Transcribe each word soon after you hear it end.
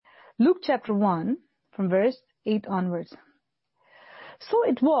Luke chapter 1, from verse 8 onwards. So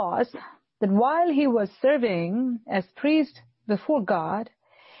it was that while he was serving as priest before God,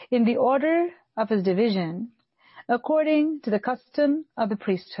 in the order of his division, according to the custom of the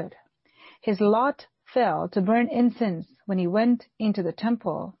priesthood, his lot fell to burn incense when he went into the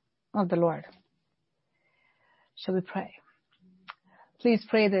temple of the Lord. Shall we pray? Please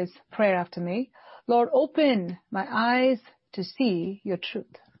pray this prayer after me. Lord, open my eyes to see your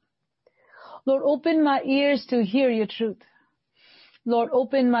truth. Lord, open my ears to hear your truth. Lord,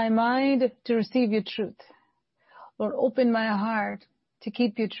 open my mind to receive your truth. Lord, open my heart to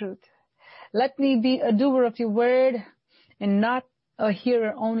keep your truth. Let me be a doer of your word and not a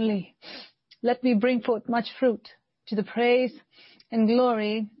hearer only. Let me bring forth much fruit to the praise and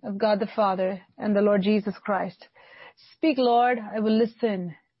glory of God the Father and the Lord Jesus Christ. Speak, Lord, I will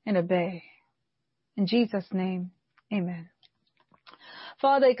listen and obey. In Jesus' name, amen.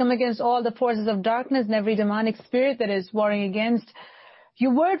 Father, I come against all the forces of darkness and every demonic spirit that is warring against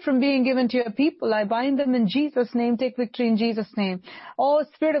your word from being given to your people. I bind them in Jesus' name. Take victory in Jesus' name. Oh,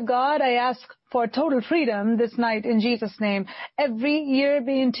 Spirit of God, I ask for total freedom this night in Jesus' name. Every ear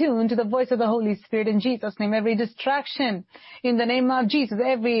be in tune to the voice of the Holy Spirit in Jesus' name. Every distraction in the name of Jesus.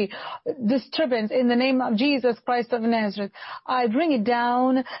 Every disturbance in the name of Jesus Christ of Nazareth. I bring it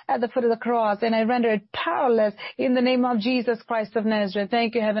down at the foot of the cross and I render it powerless in the name of Jesus Christ of Nazareth.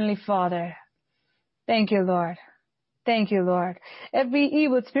 Thank you, Heavenly Father. Thank you, Lord. Thank you, Lord. Every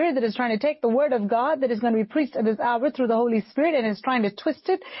evil spirit that is trying to take the word of God that is going to be preached at this hour through the Holy Spirit and is trying to twist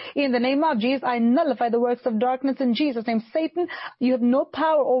it, in the name of Jesus, I nullify the works of darkness in Jesus' name. Satan, you have no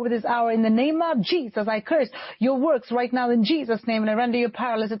power over this hour. In the name of Jesus, I curse your works right now in Jesus' name, and I render you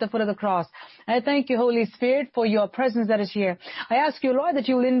powerless at the foot of the cross. I thank you, Holy Spirit, for your presence that is here. I ask you, Lord, that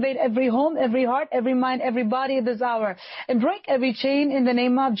you will invade every home, every heart, every mind, every body at this hour, and break every chain in the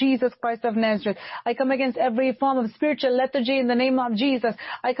name of Jesus Christ of Nazareth. I come against every form of spiritual lethargy in the name of Jesus.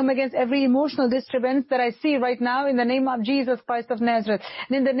 I come against every emotional disturbance that I see right now in the name of Jesus Christ of Nazareth.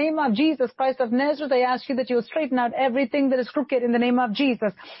 And in the name of Jesus Christ of Nazareth, I ask you that you will straighten out everything that is crooked in the name of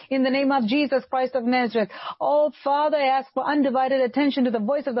Jesus. In the name of Jesus Christ of Nazareth. Oh, Father, I ask for undivided attention to the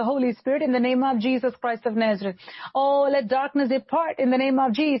voice of the Holy Spirit in the name of Jesus Christ of Nazareth. Oh, let darkness depart in the name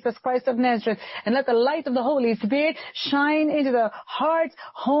of Jesus Christ of Nazareth. And let the light of the Holy Spirit shine into the hearts,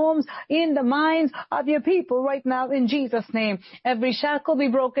 homes, in the minds of your people right now in Jesus' name. Every shackle be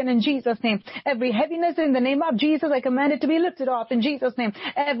broken in Jesus' name. Every heaviness in the name of Jesus, I command it to be lifted off in Jesus' name.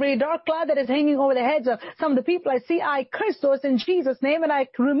 Every dark cloud that is hanging over the heads of some of the people I see, I curse those in Jesus' name and I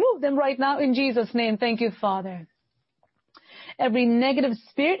remove them right now in Jesus' name. Thank you, Father. Every negative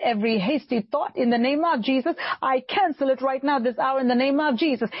spirit, every hasty thought in the name of Jesus, I cancel it right now this hour in the name of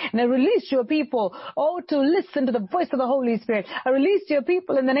Jesus. And I release your people, to listen to the voice of the Holy Spirit. I release your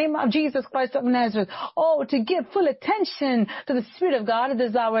people in the name of Jesus Christ of Nazareth, to give full attention to the Spirit of God at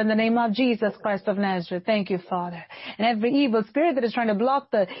this hour in the name of Jesus Christ of Nazareth. Thank you, Father. And every evil spirit that is trying to block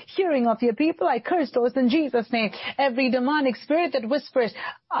the hearing of your people, I curse those in Jesus' name. Every demonic spirit that whispers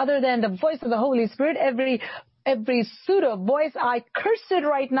other than the voice of the Holy Spirit, every pseudo voice, I curse it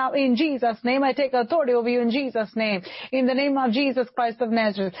right now in Jesus' name. I take authority over you in Jesus' name. In the name of Jesus Christ of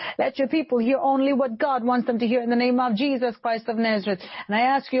Nazareth. Let your people hear only what God wants them to hear in the name of Jesus Christ of Nazareth. And I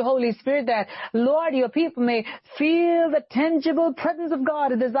ask you, Holy Spirit, that, Lord, your people may feel the tangible presence of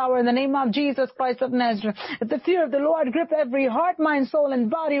God at this hour in the name of Jesus Christ of Nazareth. Let the fear of the Lord grip every heart, mind, soul, and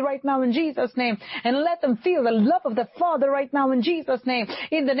body right now in Jesus' name. And let them feel the love of the Father right now in Jesus' name.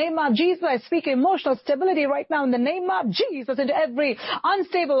 In the name of Jesus, I speak emotional stability right now in the name of Jesus into every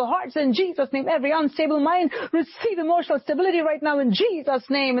unstable hearts in Jesus' name. Every unstable mind, receive emotional stability right now in Jesus'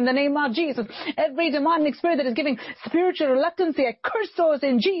 name. In the name of Jesus. Every demonic spirit that is giving spiritual reluctancy, I curse those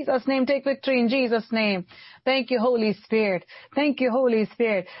in Jesus' name. Take victory in Jesus' name. Thank you, Holy Spirit. Thank you, Holy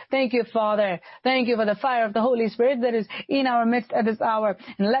Spirit. Thank you, Father. Thank you for the fire of the Holy Spirit that is in our midst at this hour.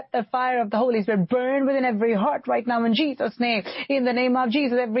 And let the fire of the Holy Spirit burn within every heart right now in Jesus' name. In the name of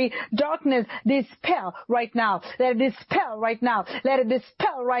Jesus, every darkness dispel right now. Let it dispel right now. Let it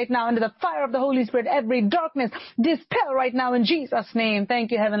dispel right now under the fire of the Holy Spirit. Every darkness dispel right now in Jesus' name.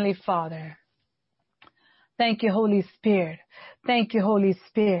 Thank you, Heavenly Father. Thank you, Holy Spirit. Thank you, Holy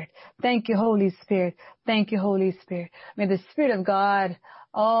Spirit. Thank you, Holy Spirit. Thank you, Holy Spirit. May the Spirit of God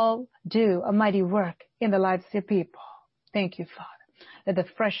all do a mighty work in the lives of your people. Thank you, Father. Let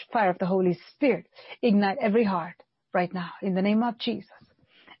the fresh fire of the Holy Spirit ignite every heart right now in the name of Jesus.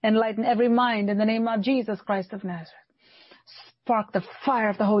 Enlighten every mind in the name of Jesus Christ of Nazareth. Spark the fire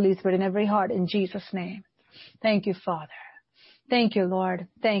of the Holy Spirit in every heart in Jesus' name. Thank you, Father. Thank you, Lord.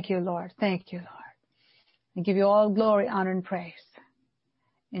 Thank you, Lord. Thank you, Lord. I give you all glory, honor, and praise.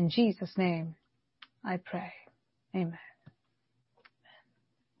 In Jesus' name, I pray. Amen.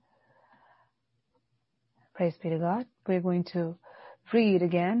 Praise be to God. We're going to read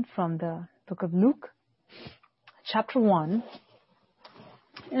again from the book of Luke, chapter 1.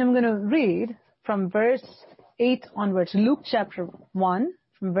 And I'm going to read from verse 8 onwards. Luke chapter 1,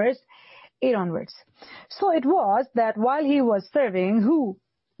 from verse 8 onwards. So it was that while he was serving, who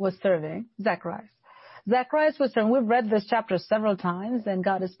was serving? Zacharias. Zacharias was serving. We've read this chapter several times, and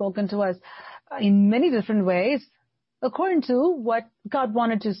God has spoken to us in many different ways, according to what God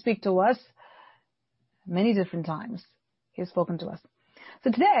wanted to speak to us. Many different times He has spoken to us. So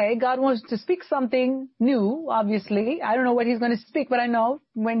today, God wants to speak something new, obviously. I don't know what He's going to speak, but I know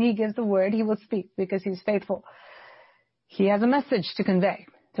when He gives the word, He will speak because He's faithful. He has a message to convey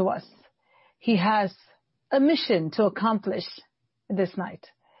to us. He has a mission to accomplish this night.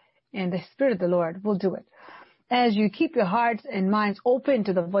 And the Spirit of the Lord will do it. As you keep your hearts and minds open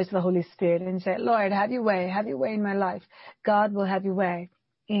to the voice of the Holy Spirit and say, Lord, have your way in my life. God will have your way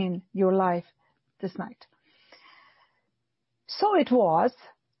in your life this night. So it was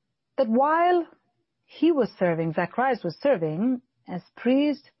that while he was serving, Zacharias was serving as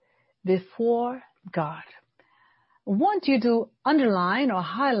priest before God. I want you to underline or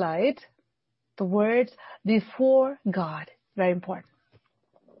highlight the words before God. Very important.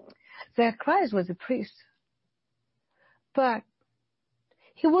 Zacharias was a priest, but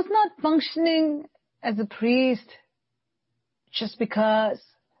he was not functioning as a priest just because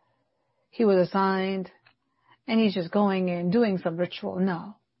he was assigned and he's just going and doing some ritual.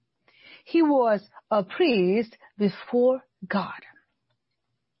 No. He was a priest before God.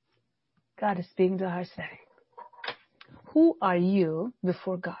 God is speaking to us today. Who are you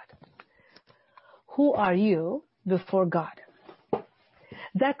before God? Who are you before God?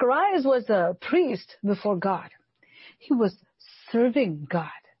 Zacharias was a priest before God. He was serving God.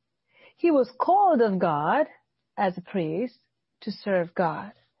 He was called of God as a priest to serve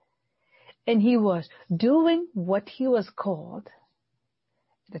God. And he was doing what he was called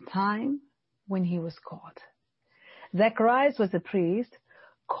at the time when he was called. Zacharias was a priest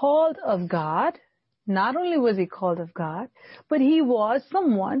called of God. Not only was he called of God, but he was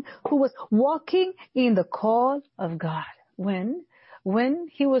someone who was walking in the call of God when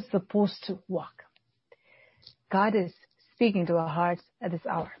he was supposed to walk. God is speaking to our hearts at this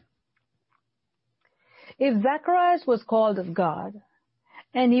hour. If Zacharias was called of God,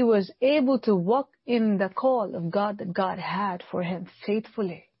 and he was able to walk in the call of God that God had for him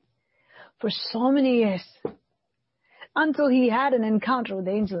faithfully for so many years, until he had an encounter with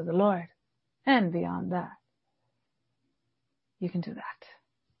the angel of the Lord, and beyond that, you can do that.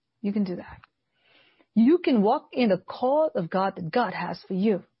 You can do that. You can walk in the call of God that God has for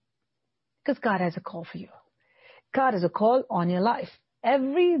you, because God has a call for you. God has a call on your life.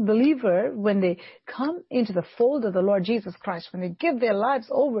 Every believer, when they come into the fold of the Lord Jesus Christ, when they give their lives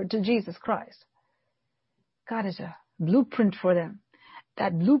over to Jesus Christ, God has a blueprint for them.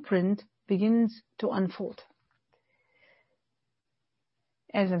 That blueprint begins to unfold.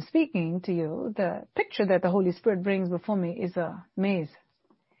 As I'm speaking to you, the picture that the Holy Spirit brings before me is a maze.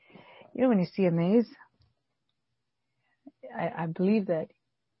 You know, when you see a maze, I believe that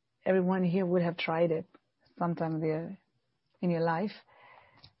everyone here would have tried it sometime in your life.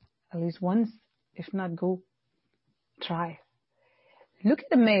 At least once, if not, go try. Look at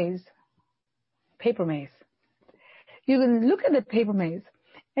the maze, paper maze. You can look at the paper maze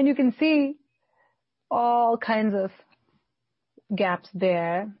and you can see all kinds of gaps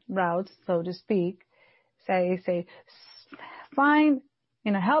there, routes, so to speak. Say,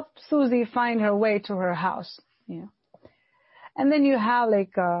 help Susie find her way to her house, And then you have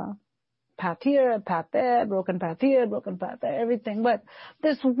like path here, path there, broken path here, broken path there, everything. But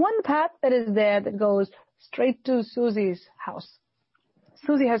there's one path that is there that goes straight to Susie's house.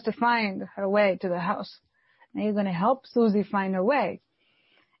 Susie has to find her way to the house. And you're going to help Susie find her way.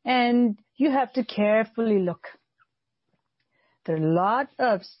 And you have to carefully look. There are a lot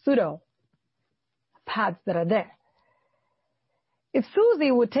of pseudo paths that are there. If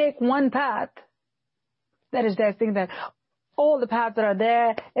Susie would take one path that is there, thinking that all the paths that are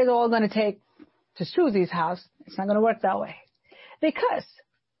there is all going to take to Susie's house, it's not going to work that way. Because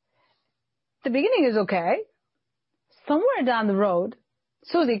the beginning is okay. Somewhere down the road,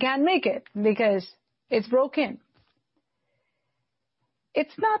 Susie can't make it because it's broken.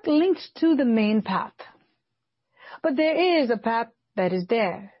 It's not linked to the main path. But there is a path that is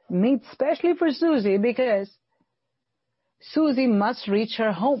there, made specially for Susie, because Susie must reach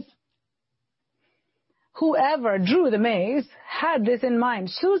her home. Whoever drew the maze had this in mind.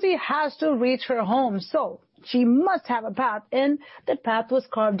 Susie has to reach her home. So She must have a path, and that path was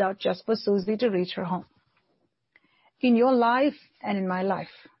carved out just for Susie to reach her home. In your life and in my life,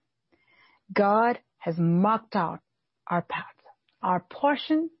 God has marked out our path. Our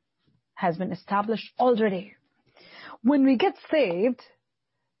portion has been established already. When we get saved,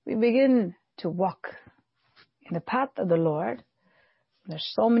 we begin to walk in the path of the Lord. There's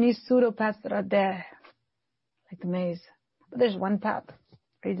so many pseudo paths that are there, like the maze. But there's one path,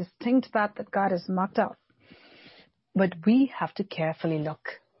 a distinct path that God has marked out. But we have to carefully look.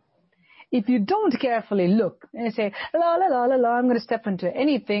 If you don't carefully look and you say, la, la, la, la, la, I'm going to step into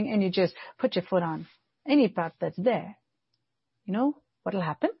anything, and you just put your foot on any path that's there, you know what will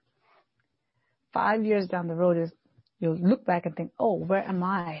happen? 5 years down the road is you'll look back and think, oh, where am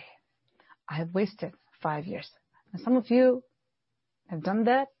I? I have wasted 5 years. And some of you have done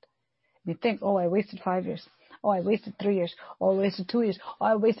that. And you think, oh, I wasted 5 years. Oh, I wasted 3 years. Oh, I wasted 2 years. Oh,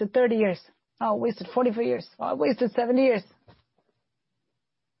 I wasted 30 years. Oh, I wasted 44 years. Oh, I wasted 70 years.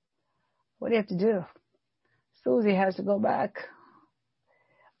 What do you have to do? Susie has to go back.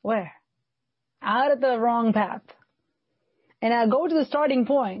 Where? Out of the wrong path. And I go to the starting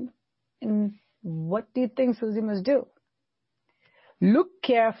point. And what do you think Susie must do? Look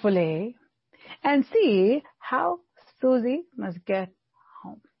carefully and see how Susie must get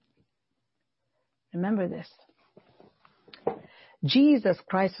home. Remember this. Jesus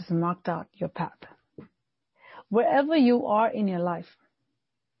Christ has marked out your path. Wherever you are in your life,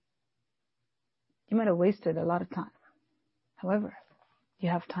 you might have wasted a lot of time. However, you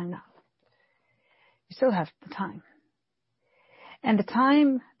have time now. You still have the time. And the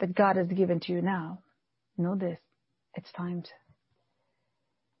time that God has given to you now, know this, it's timed.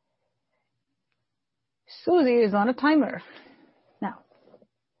 Susie is on a timer. Now,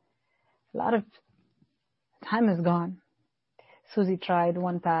 a lot of time has gone. Susie tried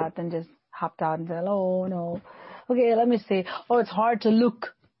one path and just hopped out and said, oh, no. Okay, let me see. Oh, it's hard to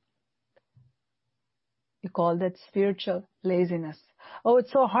look. You call that spiritual laziness. Oh,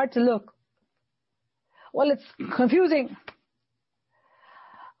 it's so hard to look. Well, it's confusing.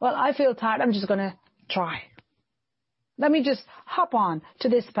 Well, I feel tired. I'm just going to try. Let me just hop on to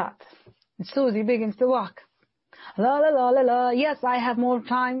this path. And Susie begins to walk. La, la, la, la, la. Yes, I have more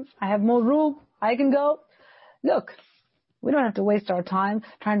time. I have more room. I can go. Look, we don't have to waste our time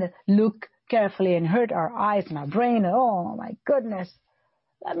trying to look carefully and hurt our eyes and our brain. Oh, my goodness.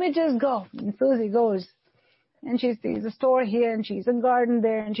 Let me just go. And Susie goes. And she sees a store here, and she's a garden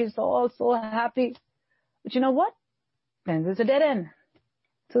there, and she's all so happy. But you know what? Then there's a dead end.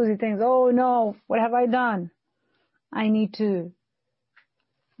 Susie thinks, oh no, what have I done? I need to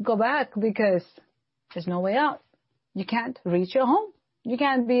go back because there's no way out. You can't reach your home. You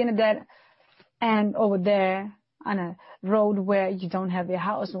can't be in a dead end over there on a road where you don't have your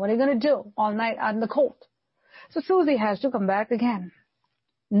house. What are you going to do all night out in the cold? So Susie has to come back again.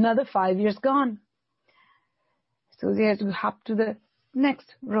 Another 5 years gone. Susie has to hop to the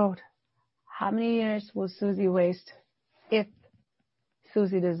next road. How many years will Susie waste if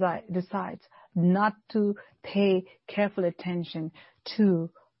Susie decides not to pay careful attention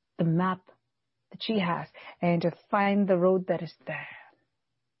to the map that she has and to find the road that is there?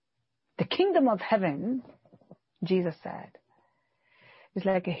 The kingdom of heaven, Jesus said, is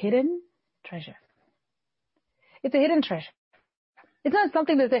like a hidden treasure. It's a hidden treasure. It's not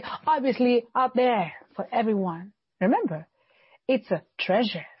something that's obviously out there for everyone. Remember, it's a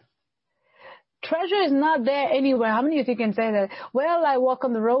treasure. Treasure is not there anywhere. How many of you can say that? Well, I walk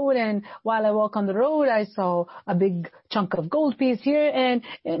on the road, and while I walk on the road, I saw a big chunk of gold piece here, and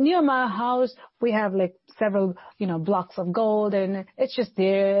near my house, we have like several, blocks of gold, and it's just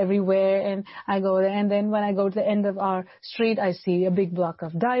there everywhere, and I go there, and then when I go to the end of our street, I see a big block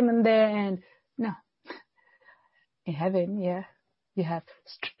of diamond there, and no. In heaven, yeah, you have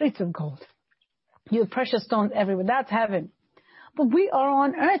streets of gold. You have precious stones everywhere. That's heaven. But we are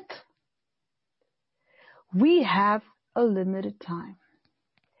on earth. We have a limited time.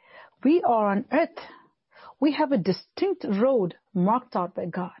 We are on earth. We have a distinct road marked out by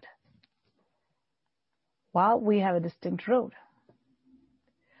God. While we have a distinct road,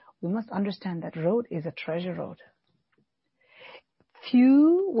 we must understand that road is a treasure road.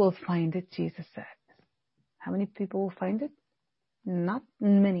 Few will find it, Jesus said. How many people will find it? Not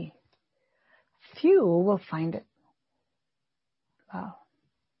many. Few will find it. Wow.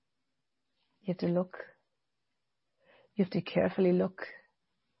 You have to look. You have to carefully look.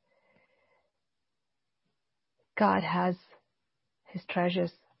 God has His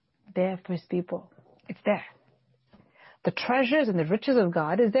treasures there for His people. It's there. The treasures and the riches of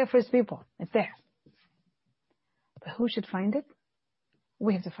God is there for His people. It's there. But who should find it?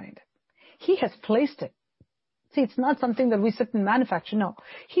 We have to find it. He has placed it See, it's not something that we sit and manufacture. No,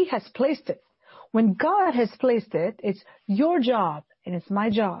 He has placed it. When God has placed it, it's your job and it's my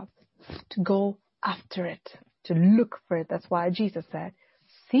job to go after it, to look for it. That's why Jesus said,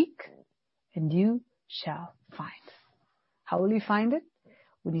 seek and you shall find. How will you find it?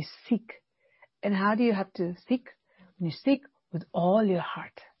 When you seek. And how do you have to seek? When you seek with all your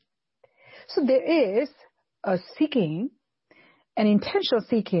heart. So there is a seeking, an intentional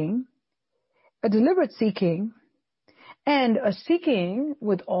seeking, a deliberate seeking, and a seeking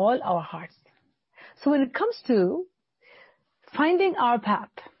with all our hearts. So when it comes to finding our path,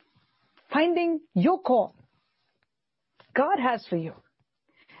 finding your call, God has for you,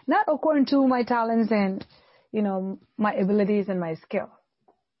 not according to my talents and, my abilities and my skill,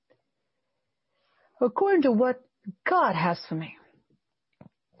 according to what God has for me.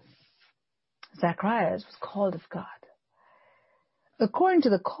 Zacharias was called of God. According to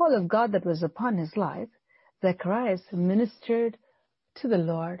the call of God that was upon his life, Zacharias ministered to the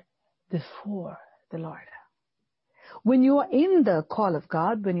Lord before the Lord. When you are in the call of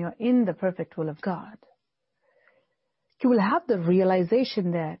God, when you are in the perfect will of God, you will have the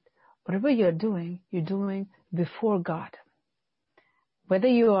realization that whatever you're doing before God. Whether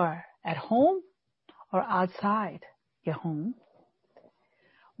you are at home or outside your home,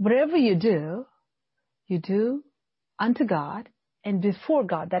 whatever you do unto God and before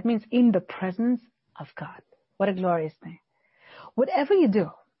God. That means in the presence of God. What a glorious thing. Whatever you do,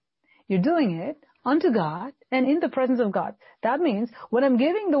 you're doing it unto God and in the presence of God. That means when I'm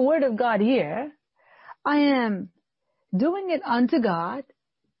giving the word of God here, I am doing it unto God,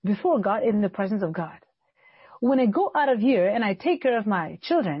 before God, in the presence of God. When I go out of here and I take care of my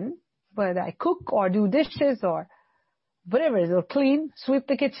children, whether I cook or do dishes or whatever it is, or clean, sweep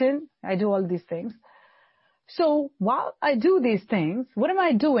the kitchen, I do all these things. So while I do these things, what am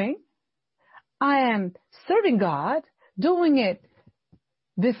I doing? I am serving God, doing it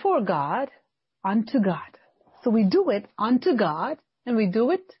before God, unto God. So we do it unto God and we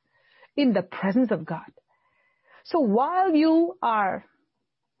do it in the presence of God. So while you are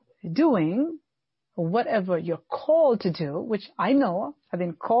doing whatever you're called to do, which I know I've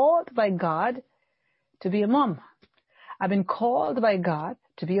been called by God to be a mom. I've been called by God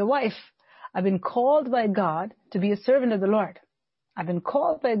to be a wife. I've been called by God to be a servant of the Lord. I've been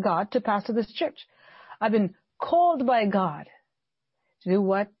called by God to pastor this church. I've been called by God to do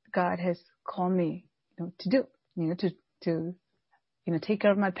what God has called me to do, to take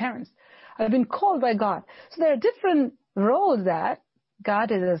care of my parents. I've been called by God. So there are different roles that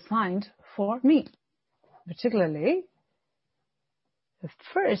God has assigned for me. Particularly, the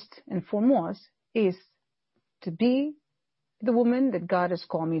first and foremost is to be the woman that God has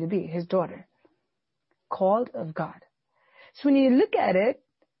called me to be, His daughter, called of God. So when you look at it,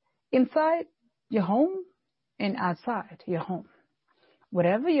 inside your home and outside your home,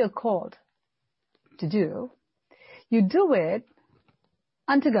 whatever you're called to do, you do it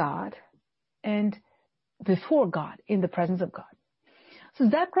unto God and before God, in the presence of God. So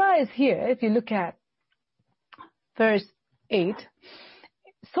Zechariah is here, if you look at verse 8,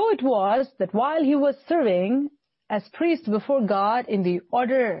 so it was that while he was serving as priest before God in the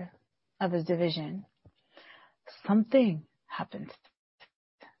order of his division, something happened.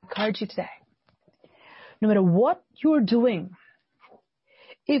 I encourage you today. No matter what you're doing,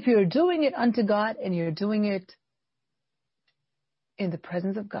 if you're doing it unto God and you're doing it in the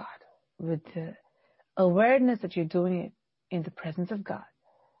presence of God, with the awareness that you're doing it in the presence of God,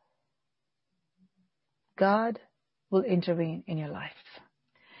 God will intervene in your life.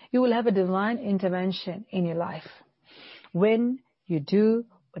 You will have a divine intervention in your life when you do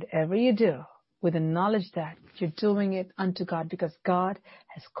whatever you do with the knowledge that you're doing it unto God, because God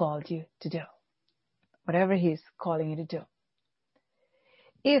has called you to do whatever He's calling you to do.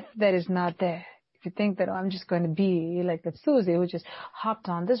 If that is not there, if you think that I'm just going to be like that Susie who just hopped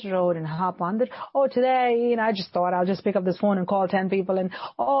on this road and hop on that, today, I just thought I'll just pick up this phone and call 10 people, and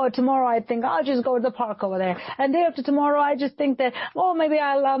tomorrow I think I'll just go to the park over there, and day after tomorrow I just think that maybe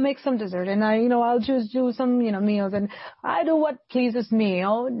I'll make some dessert, and I'll just do some meals, and I do what pleases me.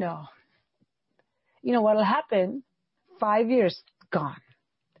 No. What'll happen? 5 years gone.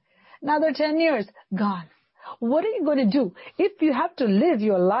 Another 10 years gone. What are you going to do if you have to live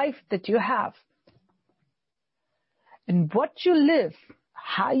your life that you have? And what you live,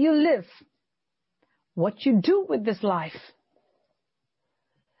 how you live, what you do with this life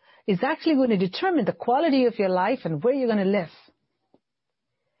is actually going to determine the quality of your life and where you're going to live.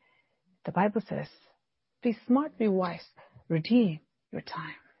 The Bible says, be smart, be wise, redeem your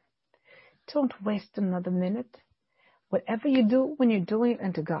time. Don't waste another minute. Whatever you do when you're doing it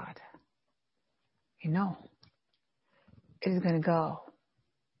unto God, it is going to go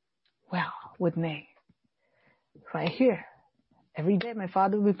well with me. Right here. Every day my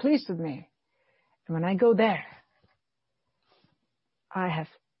Father will be pleased with me. And when I go there, I have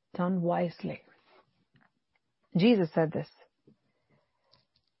done wisely. Jesus said this.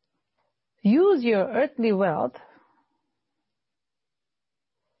 Use your earthly wealth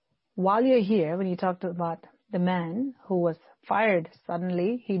while you're here. When he talked about the man who was fired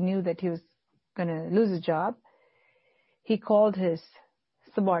suddenly, he knew that he was going to lose his job. He called his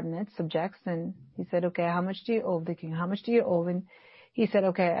subjects, and he said, okay, how much do you owe the king? How much do you owe? And he said,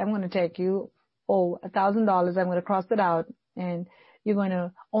 okay, I'm going to take you owe $1,000. I'm going to cross it out, and you're going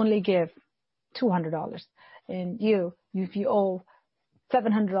to only give $200. And if you owe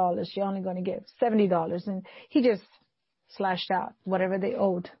 $700, you're only going to give $70. And he just slashed out whatever they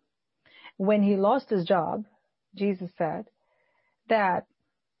owed. When he lost his job, Jesus said that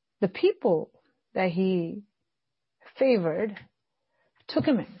the people that he favored took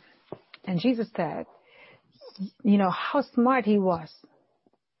him in. And Jesus said, how smart he was.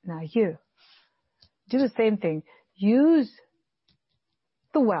 Now you do the same thing. Use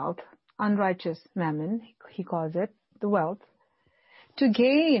the wealth, unrighteous mammon, he calls it, the wealth, to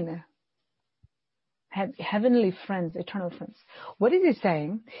gain heavenly friends, eternal friends. What is he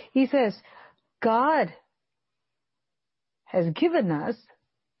saying? He says, God has given us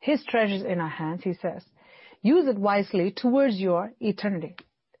his treasures in our hands, he says. Use it wisely towards your eternity.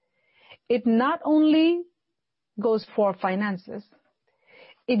 It not only goes for finances,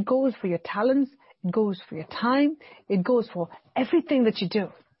 it goes for your talents, it goes for your time, it goes for everything that you do.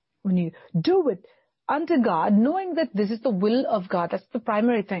 When you do it unto God, knowing that this is the will of God, that's the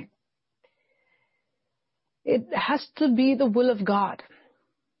primary thing. It has to be the will of God.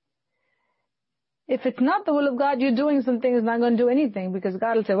 If it's not the will of God, you're doing something is not going to do anything, because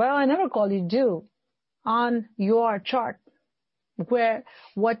God will say, well, I never called you to do on your chart where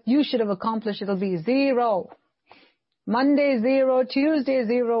what you should have accomplished, it'll be 0. Monday 0, Tuesday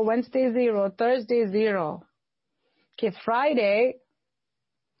 0, Wednesday 0, Thursday 0. Okay, Friday,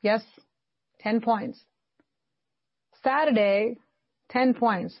 yes, 10 points. Saturday, 10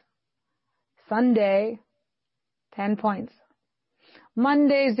 points. Sunday, 10 points.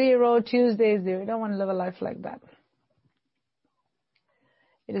 Monday 0, Tuesday 0. You don't want to live a life like that.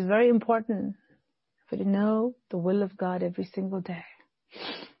 It is very important for you to know the will of God every single day.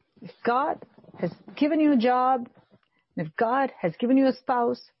 If God has given you a job, and if God has given you a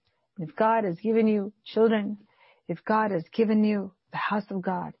spouse, and if God has given you children, if God has given you the house of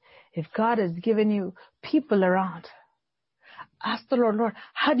God, if God has given you people around, ask the Lord, Lord,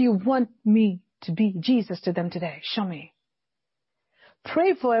 how do you want me to be Jesus to them today? Show me.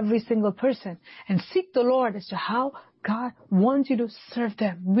 Pray for every single person and seek the Lord as to how God wants you to serve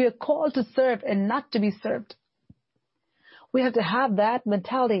them. We are called to serve and not to be served. We have to have that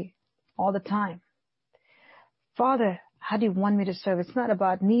mentality all the time. Father, how do you want me to serve? It's not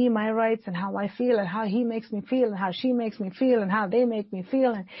about me, my rights, and how I feel, and how he makes me feel, and how she makes me feel, and how they make me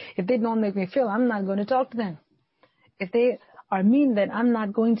feel. And if they don't make me feel, I'm not going to talk to them. If they are mean, then I'm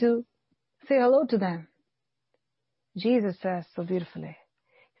not going to say hello to them. Jesus says so beautifully,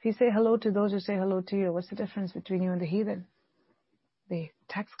 if you say hello to those who say hello to you, what's the difference between you and the heathen? The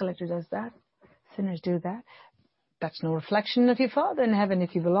tax collector does that. Sinners do that. That's no reflection of your Father in heaven.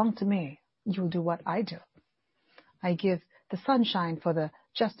 If you belong to me, you'll do what I do. I give the sunshine for the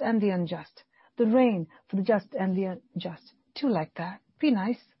just and the unjust, the rain for the just and the unjust. Do like that. Be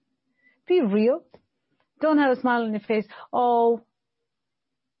nice. Be real. Don't have a smile on your face. Oh,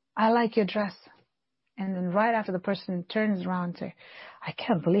 I like your dress. And then right after the person turns around and say, I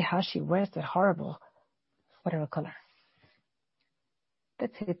can't believe how she wears that horrible, whatever color.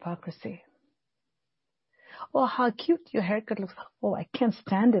 That's hypocrisy. Oh, how cute your haircut looks. Oh, I can't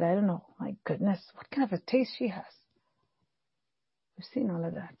stand it. I don't know. My goodness, what kind of a taste she has. We've seen all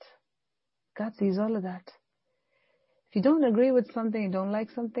of that. God sees all of that. If you don't agree with something, you don't like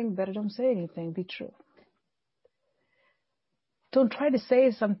something, better don't say anything. Be true. Don't try to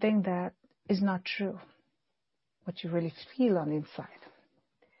say something that is not true, what you really feel on the inside.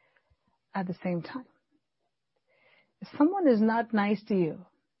 At the same time, if someone is not nice to you,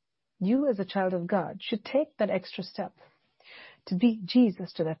 you as a child of God should take that extra step to be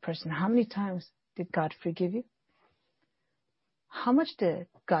Jesus to that person. How many times did God forgive you? How much did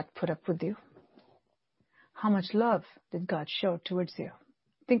God put up with you? How much love did God show towards you?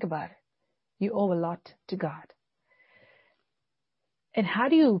 Think about it. You owe a lot to God. And how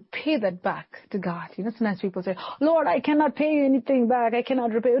do you pay that back to God? You know, sometimes people say, Lord, I cannot pay you anything back. I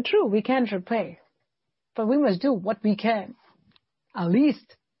cannot repay. True, we can't repay. But we must do what we can, at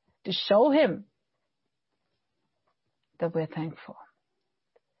least to show him that we're thankful.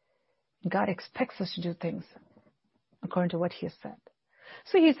 God expects us to do things according to what he has said.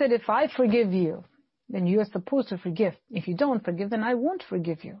 So he said, if I forgive you, then you are supposed to forgive. If you don't forgive, then I won't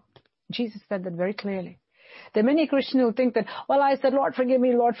forgive you. Jesus said that very clearly. There are many Christians who think that, well, I said, Lord, forgive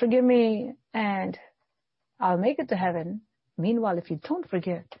me, and I'll make it to heaven. Meanwhile, if you don't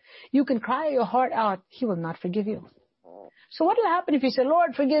forgive, you can cry your heart out. He will not forgive you. So what will happen if you say,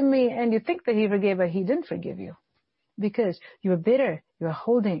 Lord, forgive me, and you think that he forgave, but he didn't forgive you? Because you're bitter, you're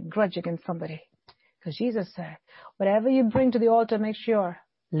holding grudge against somebody. Because Jesus said, whatever you bring to the altar, make sure,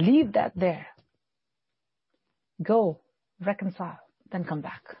 leave that there. Go, reconcile, then come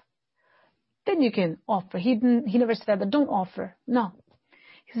back. Then you can offer. He never said that, don't offer. No.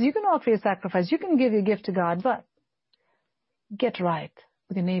 He says, you can offer your sacrifice, you can give your gift to God, but get right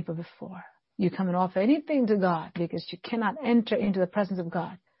with your neighbor before you come and offer anything to God, because you cannot enter into the presence of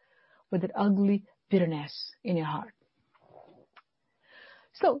God with that ugly bitterness in your heart.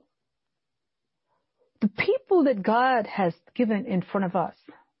 So, the people that God has given in front of us,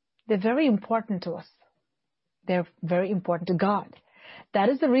 they're very important to us. They're very important to God. That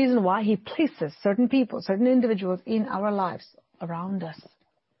is the reason why he places certain people, certain individuals in our lives around us,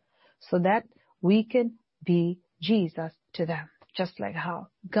 so that we can be Jesus to them, just like how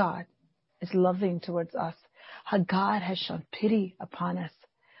God is loving towards us, how God has shown pity upon us.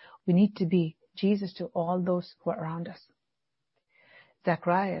 We need to be Jesus to all those who are around us.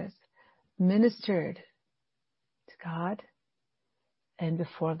 Zacharias ministered to God and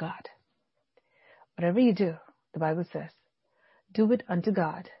before God. Whatever you do, the Bible says, do it unto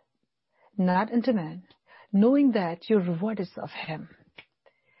God, not unto man, knowing that your reward is of him.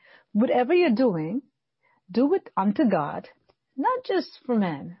 Whatever you're doing, do it unto God, not just for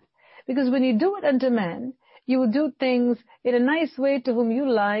man. Because when you do it unto man, you will do things in a nice way to whom you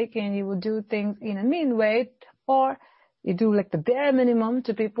like, and you will do things in a mean way, or you do like the bare minimum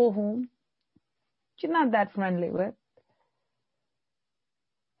to people whom you're not that friendly with.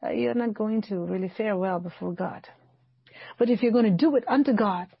 You're not going to really fare well before God. But if you're going to do it unto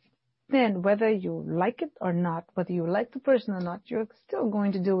God, then whether you like it or not, whether you like the person or not, you're still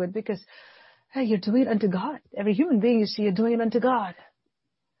going to do it, because you're doing it unto God. Every human being you see, you're doing it unto God.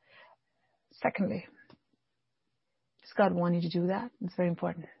 Secondly, does God want you to do that? It's very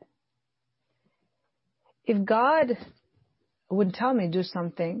important. If God would tell me to do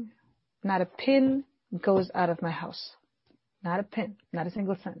something, not a pin goes out of my house. Not a pin, not a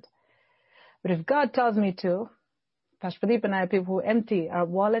single cent. But if God tells me to, Pastor Pradeep and I are people who empty our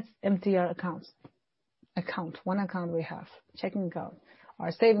wallets, empty our accounts. One account we have, checking account.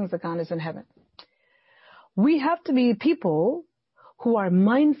 Our savings account is in heaven. We have to be people who are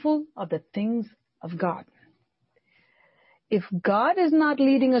mindful of the things of God. If God is not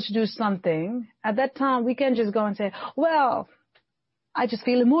leading us to do something, at that time we can just go and say, well, I just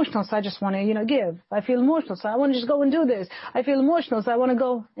feel emotional, so I just want to, give. I feel emotional, so I want to just go and do this. I feel emotional, so I want to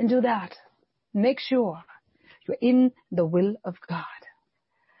go and do that. Make sure you're in the will of God.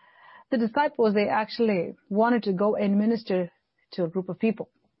 The disciples, they actually wanted to go and minister to a group of people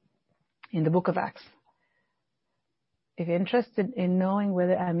in the book of Acts. If you're interested in knowing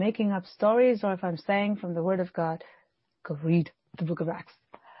whether I'm making up stories or if I'm saying from the Word of God, go read the book of Acts.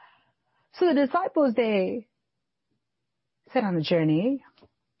 So the disciples, they set on a journey.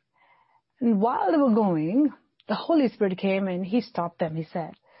 And while they were going, the Holy Spirit came and he stopped them. He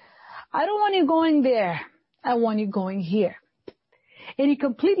said, I don't want you going there. I want you going here. And he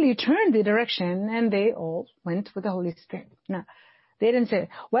completely turned the direction, and they all went with the Holy Spirit. Now, they didn't say,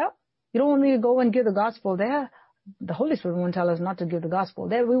 well, you don't want me to go and give the gospel there. The Holy Spirit won't tell us not to give the gospel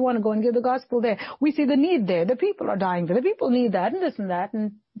there. We want to go and give the gospel there. We see the need there. The people are dying there. The people need that and this and that.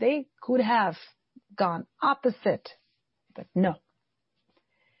 And they could have gone opposite. But no.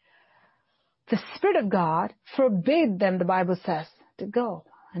 The Spirit of God forbade them, the Bible says, to go.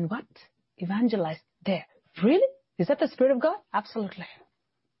 And what? Evangelize there. Really? Is that the Spirit of God? Absolutely.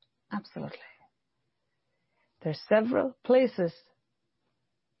 Absolutely. There are several places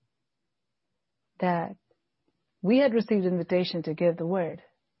that we had received invitation to give the word,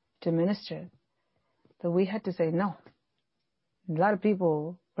 to minister, but we had to say no. A lot of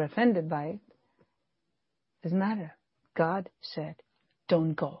people were offended by it. Doesn't matter. God said,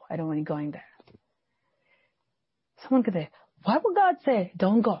 don't go. I don't want you going there. Someone could say, why would God say,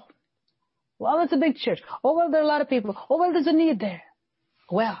 don't go? Well, it's a big church. Oh, well, there are a lot of people. Oh, well, there's a need there.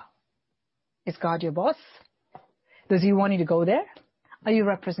 Well, is God your boss? Does he want you to go there? Are you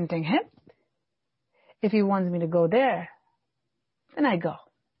representing him? If he wants me to go there, then I go.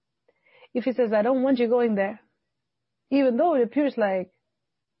 If he says, I don't want you going there, even though it appears like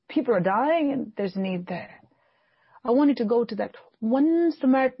people are dying and there's a need there, I want you to go to that one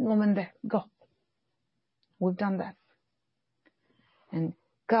Samaritan woman there. Go. We've done that. And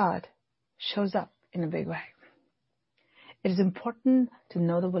God shows up in a big way. It is important to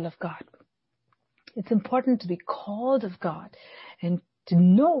know the will of God. It's important to be called of God and to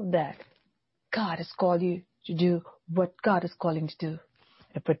know that God has called you to do what God is calling to do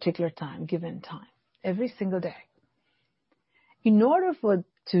at a particular time, given time, every single day. In order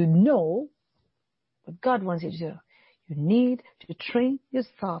to know what God wants you to do, you need to train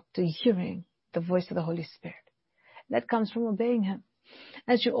yourself to hearing the voice of the Holy Spirit. That comes from obeying Him.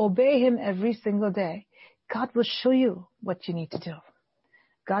 As you obey Him every single day, God will show you what you need to do.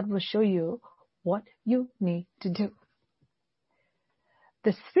 God will show you what you need to do.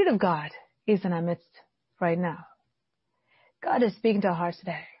 The Spirit of God is in our midst right now. God is speaking to our hearts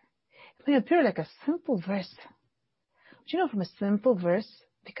today. It may appear like a simple verse. But you know, from a simple verse,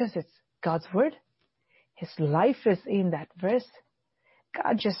 because it's God's Word, His life is in that verse,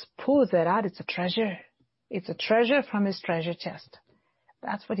 God just pulls that out. It's a treasure. It's a treasure from His treasure chest.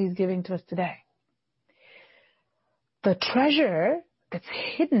 That's what He's giving to us today. The treasure that's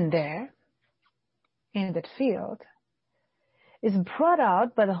hidden there in that field is brought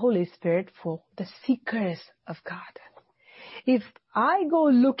out by the Holy Spirit for the seekers of God. If I go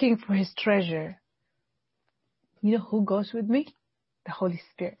looking for His treasure, you know who goes with me? The Holy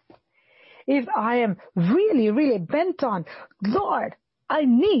Spirit. If I am really, really bent on, Lord, I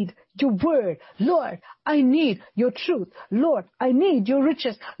need your word. Lord, I need your truth. Lord, I need your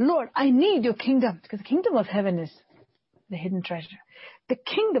riches. Lord, I need your kingdom. Because the kingdom of heaven is the hidden treasure. The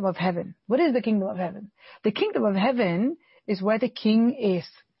kingdom of heaven. What is the kingdom of heaven? The kingdom of heaven is where the king is.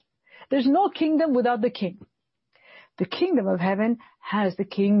 There's no kingdom without the king. The kingdom of heaven has the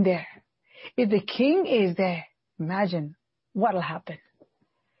king there. If the king is there, imagine what will happen.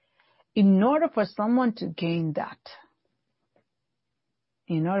 In order for someone to gain that,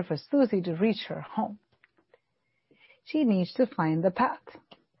 in order for Susie to reach her home, she needs to find the path.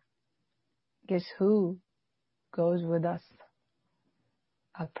 Guess who goes with us?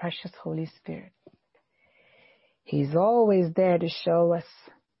 Our precious Holy Spirit. He's always there to show us.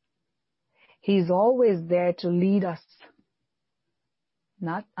 He's always there to lead us.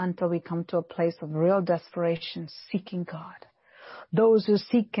 Not until we come to a place of real desperation, seeking God. Those who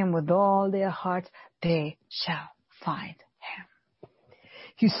seek Him with all their hearts, they shall find Him.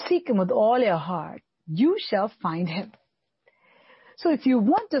 If you seek Him with all your heart, you shall find Him. So if you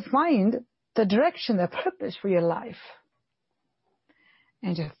want to find the direction, the purpose for your life,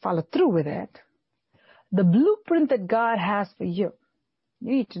 and to follow through with it, the blueprint that God has for you,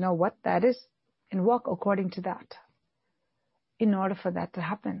 you need to know what that is and walk according to that. In order for that to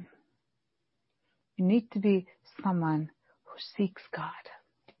happen, you need to be someone who seeks God.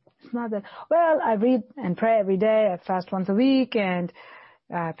 It's not that, well, I read and pray every day, I fast once a week, and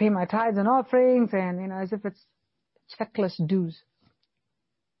pay my tithes and offerings, and, as if it's checklist dues.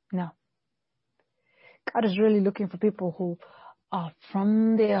 No. God is really looking for people who are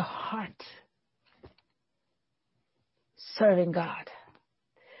from their heart serving God.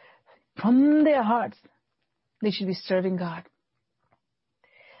 From their hearts, they should be serving God.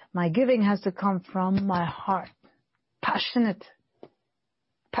 My giving has to come from my heart. Passionately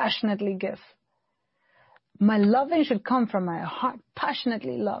give. My loving should come from my heart.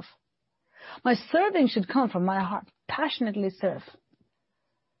 Passionately love. My serving should come from my heart. Passionately serve.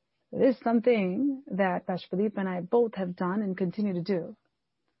 It is something that Pastor Philippe and I both have done and continue to do.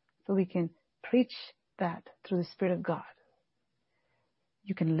 So we can preach that through the Spirit of God.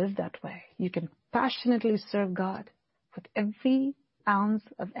 You can live that way. You can passionately serve God with every ounce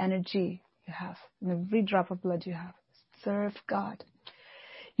of energy you have and every drop of blood you have. Serve God.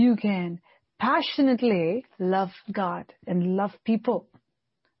 You can passionately love God and love people.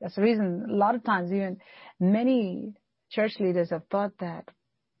 That's the reason a lot of times even many church leaders have thought that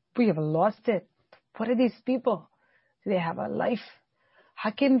we have lost it. What are these people? Do they have a life?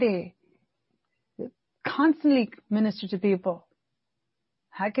 How can they constantly minister to people?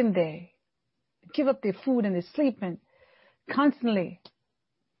 How can they give up their food and their sleep and constantly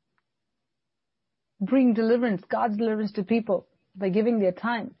bring deliverance, God's deliverance to people by giving their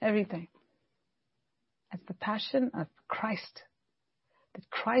time, everything? It's the passion of Christ that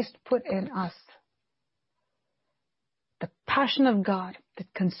Christ put in us. The passion of God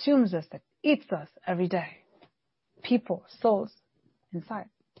that consumes us, that eats us every day. People, souls inside.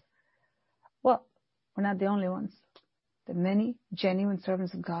 Well, we're not the only ones. The many genuine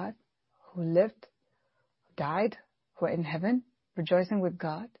servants of God who lived, died, who are in heaven, rejoicing with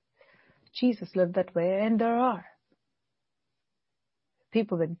God. Jesus lived that way, and there are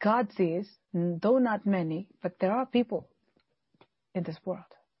people that God sees, though not many, but there are people in this world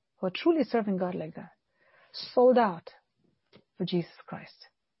who are truly serving God like that, sold out for Jesus Christ.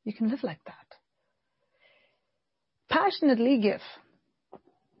 You can live like that. Passionately give.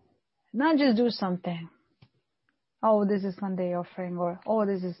 Not just do something. Oh, this is Sunday offering, or oh,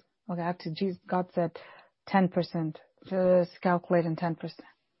 this is okay. Actually, Jesus, God said 10%. Just calculate in 10%.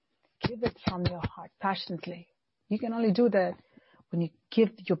 Give it from your heart, passionately. You can only do that when you give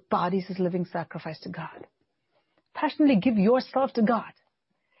your bodies as living sacrifice to God. Passionately give yourself to God.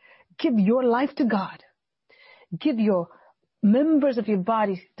 Give your life to God. Give your members of your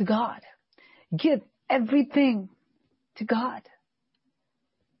body to God. Give everything to God.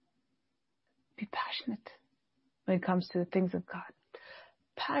 Be passionate when it comes to the things of God.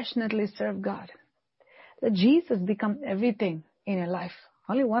 Passionately serve God. Let Jesus become everything in your life.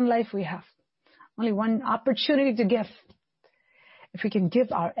 Only one life we have. Only one opportunity to give. If we can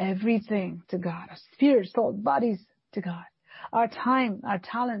give our everything to God, our spirit, soul, bodies to God, our time, our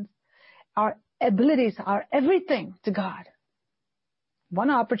talents, our abilities, our everything to God. One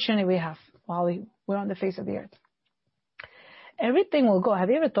opportunity we have while we're on the face of the earth. Everything will go. Have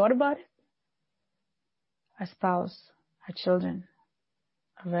you ever thought about it? Our spouse, our children,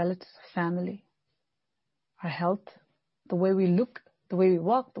 our relatives, family, our health, the way we look, the way we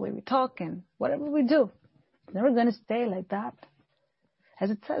walk, the way we talk, and whatever we do. It's never going to stay like that. As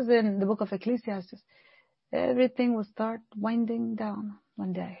it says in the book of Ecclesiastes, everything will start winding down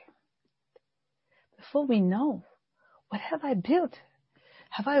one day. Before we know, what have I built?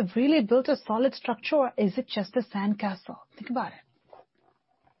 Have I really built a solid structure, or is it just a sandcastle? Think about it.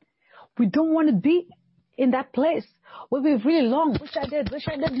 We don't want to be in that place where we really long. Wish I did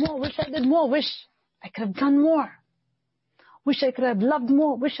more, wish I could have done more. Wish I could have loved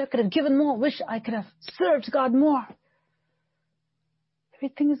more. Wish I could have given more. Wish I could have served God more.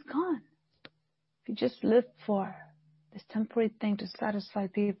 Everything is gone. If you just live for this temporary thing to satisfy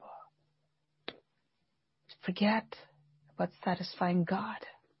people, forget about satisfying God.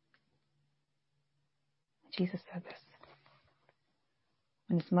 Jesus said this.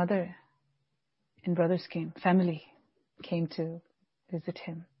 When his mother and brothers family came to visit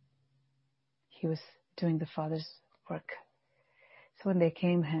him, he was doing the Father's work. So when they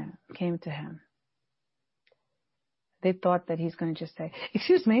came to him, they thought that he's going to just say,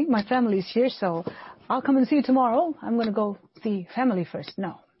 excuse me, my family's here, so I'll come and see you tomorrow. I'm going to go see family first.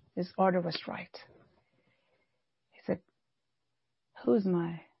 No, his order was right. He said, who's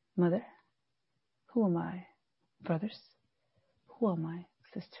my mother? Who are my brothers? Who are my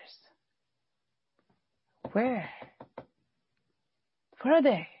sisters? Where are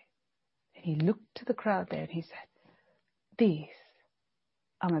they? And he looked to the crowd there and he said, these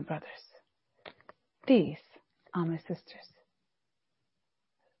are my brothers. These are my sisters.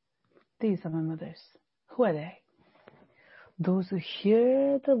 These are my mothers. Who are they? Those who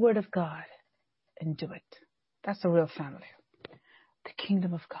hear the word of God and do it. That's the real family. The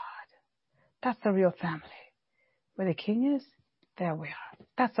kingdom of God. That's the real family. Where the king is, there we are.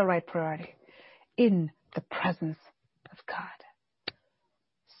 That's the right priority. In the presence of God.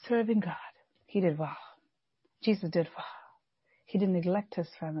 Serving God. He did well. Jesus did well. He didn't neglect his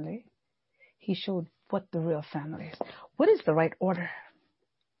family. He showed what the real family is. What is the right order?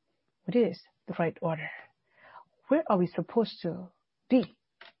 What is the right order? Where are we supposed to be?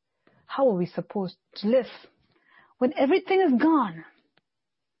 How are we supposed to live? When everything is gone,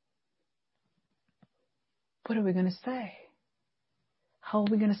 what are we going to say? How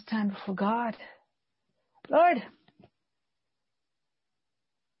are we going to stand before God? Lord,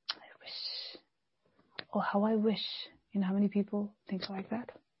 I wish. Oh, how I wish. You know how many people think like that?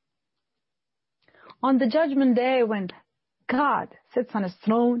 On the judgment day when God sits on his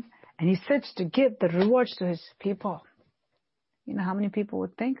throne and he sits to give the rewards to his people, you know how many people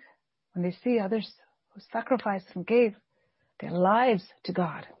would think when they see others who sacrificed and gave their lives to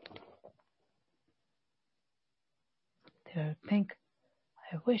God? They would think,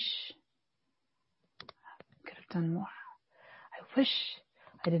 I wish I could have done more. I wish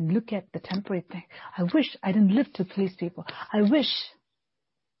I didn't look at the temporary thing. I wish I didn't live to please people. I wish.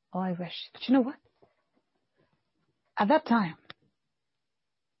 Oh, I wish. But you know what? At that time,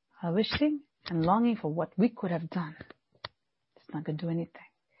 our wishing and longing for what we could have done, it's not going to do anything.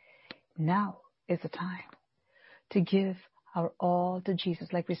 Now is the time to give our all to Jesus.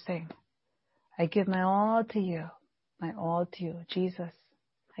 Like we sing, I give my all to you, my all to you. Jesus,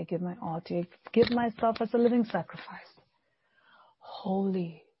 I give my all to you. Give myself as a living sacrifice.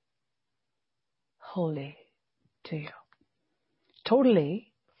 Holy, holy to you.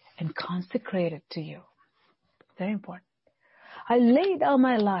 Totally and consecrated to you. Very important. I lay down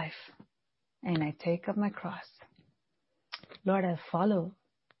my life and I take up my cross. Lord, I'll follow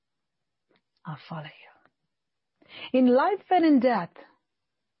you. In life and in death,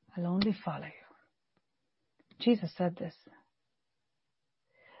 I'll only follow you. Jesus said this.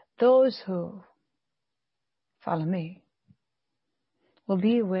 Those who follow me will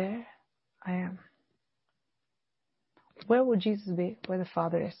be where I am. Where will Jesus be? Where the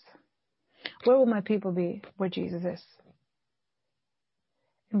Father is. Where will my people be? Where Jesus is.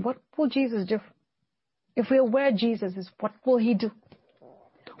 And what will Jesus do? If we are where Jesus is, what will he do?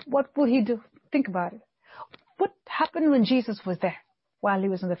 What will he do? Think about it. What happened when Jesus was there while he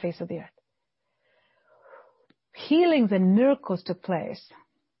was on the face of the earth? Healings and miracles took place.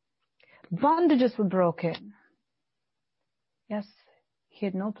 Bondages were broken. Yes, he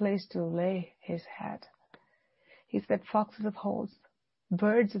had no place to lay his head. He said foxes have holes,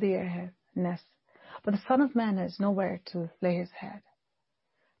 birds of the air have nests, but the Son of Man has nowhere to lay his head.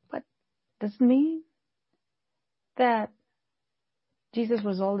 But does it mean that Jesus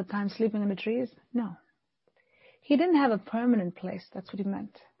was all the time sleeping in the trees? No. He didn't have a permanent place. That's what he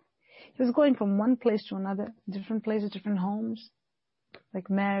meant. He was going from one place to another, different places, different homes, like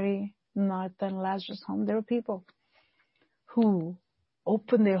Mary, Martha, and Lazarus' home. There were people who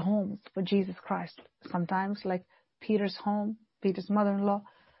opened their homes for Jesus Christ. Sometimes, like Peter's home, Peter's mother-in-law,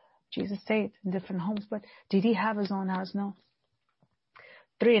 Jesus stayed in different homes. But did he have his own house? No.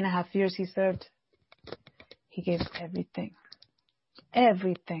 3.5 years he served. He gave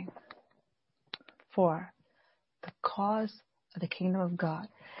everything for the cause of the kingdom of God.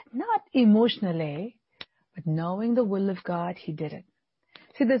 Not emotionally, but knowing the will of God, he did it.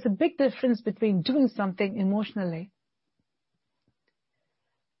 See, there's a big difference between doing something emotionally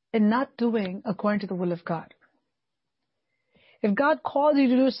and not doing according to the will of God. If God calls you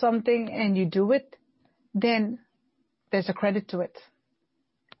to do something and you do it, then there's a credit to it.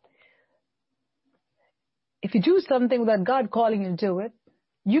 If you do something without God calling you to do it,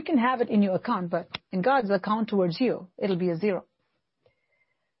 you can have it in your account, but in God's account towards you, it'll be a 0.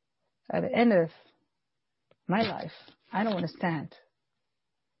 At the end of my life, I don't want to stand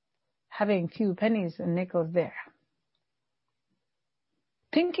having few pennies and nickels there,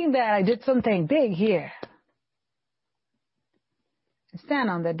 thinking that I did something big here, and stand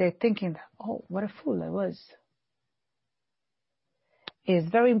on that day thinking that, oh, what a fool I was. It is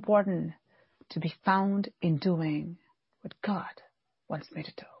very important to be found in doing what God wants me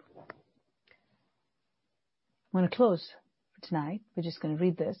to do. I'm going to close for tonight. We're just going to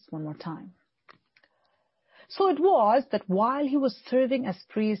read this one more time. So it was that while he was serving as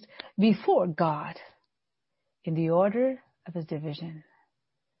priest before God in the order of his division,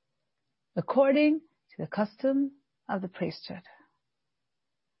 according to the custom of the priesthood,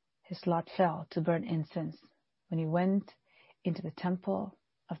 his lot fell to burn incense when he went into the temple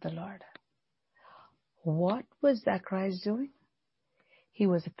of the Lord. What was Zacharias doing? He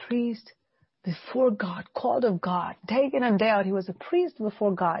was a priest before God, called of God, day in and day out. He was a priest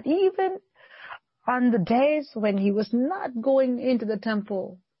before God, even on the days when he was not going into the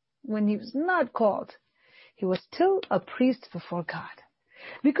temple, when he was not called. He was still a priest before God.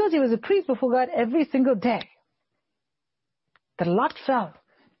 Because he was a priest before God every single day, the lot fell.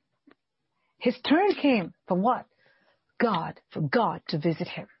 His turn came for what? God, for God to visit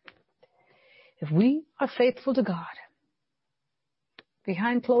him. If we are faithful to God,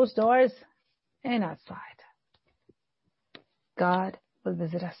 behind closed doors and outside, God will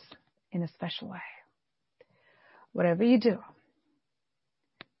visit us in a special way. Whatever you do,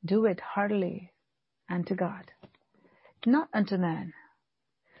 do it heartily unto God, not unto man.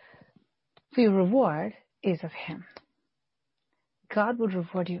 For your reward is of him. God will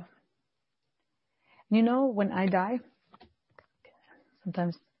reward you. You know, when I die,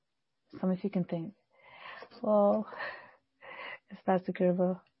 sometimes some of you can think, well, as Pastor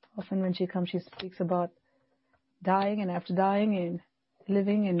Kiruba, often when she comes, she speaks about dying and after dying and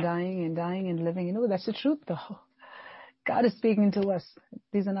living and dying and dying and living. You know, that's the truth though. God is speaking to us.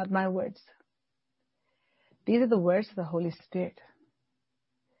 These are not my words. These are the words of the Holy Spirit.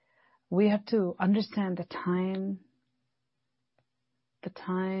 We have to understand the times,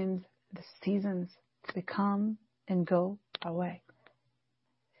 the seasons. They come and go our way.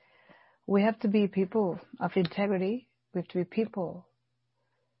 We have to be people of integrity. We have to be people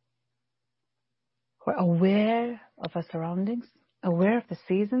who are aware of our surroundings, aware of the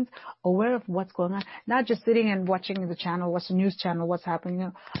seasons, aware of what's going on. Not just sitting and watching the channel, what's the news channel, what's happening. You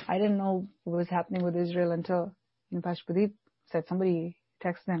know, I didn't know what was happening with Israel until Pastor Pradeep said somebody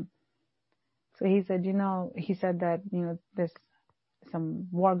texted him. So he said, he said that, there's some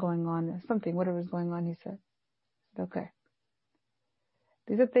war going on, something, whatever's going on, he said. Okay.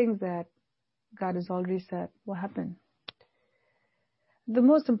 These are things that God has already said will happen. The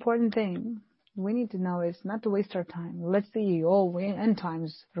most important thing we need to know is not to waste our time. Let's see, end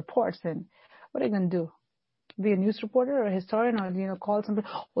times reports, and what are you going to do? Be a news reporter or a historian, or, call somebody,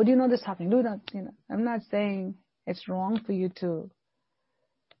 do you know this happening? Do not, I'm not saying it's wrong for you to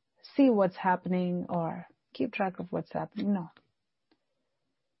see what's happening or keep track of what's happening. No.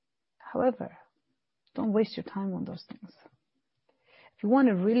 However, don't waste your time on those things. If you want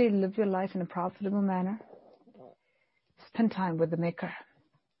to really live your life in a profitable manner, spend time with the Maker.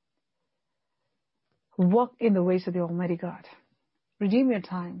 Walk in the ways of the Almighty God. Redeem your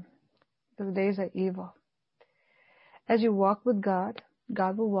time. The days are evil. As you walk with God,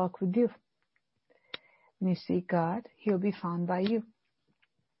 God will walk with you. When you seek God, He'll be found by you.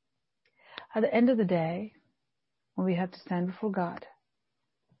 At the end of the day, when we have to stand before God,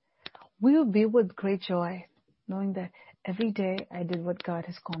 we will be with great joy, knowing that every day I did what God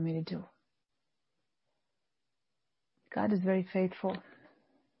has called me to do. God is very faithful.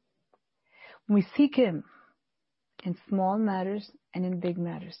 When we seek Him in small matters and in big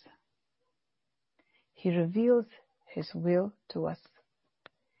matters, He reveals His will to us.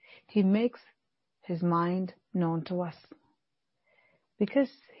 He makes His mind known to us because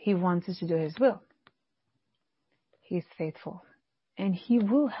He wants us to do His will. He is faithful, and He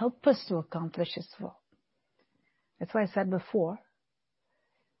will help us to accomplish His will. That's why I said before,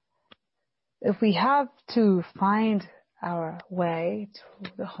 if we have to find our way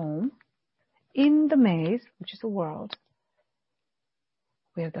to the home in the maze, which is the world,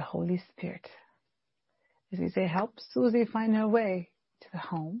 we have the Holy Spirit. As we say, help Susie find her way to the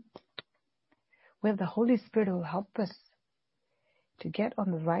home. We have the Holy Spirit who will help us to get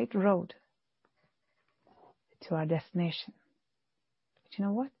on the right road to our destination. But you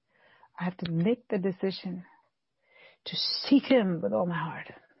know what? I have to make the decision to seek Him with all my heart,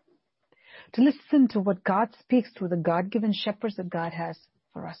 to listen to what God speaks through the God-given shepherds that God has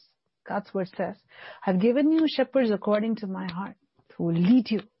for us. God's word says, I've given you shepherds according to my heart who will lead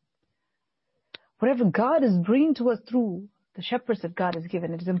you. Whatever God is bringing to us through the shepherds that God has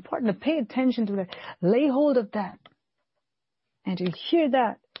given, it is important to pay attention to that, lay hold of that, and to hear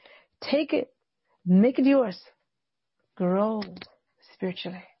that, take it, make it yours, grow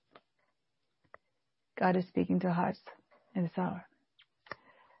spiritually. God is speaking to hearts in this hour.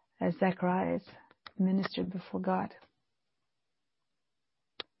 As Zacharias ministered before God,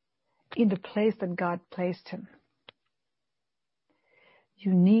 in the place that God placed him,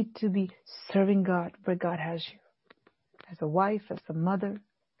 you need to be serving God where God has you. As a wife, as a mother,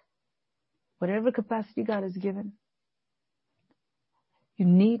 whatever capacity God has given, you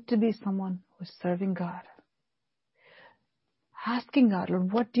need to be someone who is serving God. Asking God,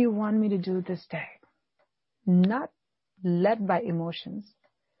 Lord, what do you want me to do this day? Not led by emotions,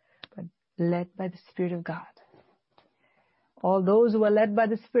 but led by the Spirit of God. All those who are led by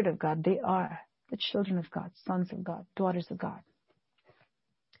the Spirit of God, they are the children of God, sons of God, daughters of God.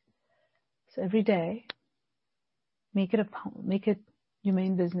 So every day, make it your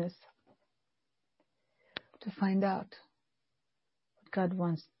main business to find out what God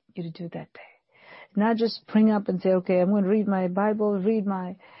wants you to do that day. Not just spring up and say, okay, I'm going to read my Bible, read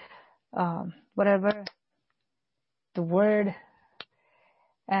my whatever, the Word,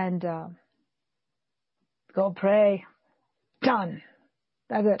 and go pray. Done.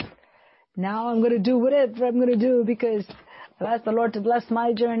 That's it. Now I'm going to do whatever I'm going to do because I've asked the Lord to bless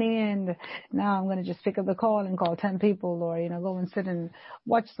my journey, and now I'm going to just pick up the call and call 10 people, or, go and sit and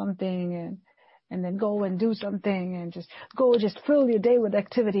watch something and then go and do something and just fill your day with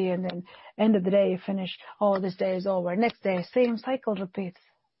activity, and then end of the day you finish, this day is over. Next day, same cycle repeats.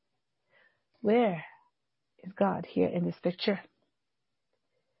 Where is God here in this picture?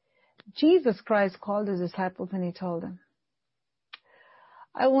 Jesus Christ called his disciples and he told them,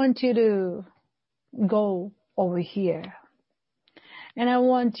 I want you to go over here. And I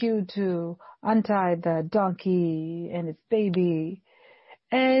want you to untie the donkey and its baby.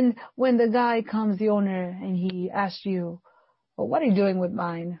 And when the guy comes, the owner, and he asks you, well, what are you doing with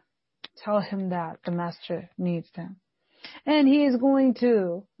mine? Tell him that the master needs them. And he is going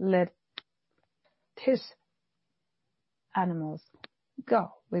to let his animals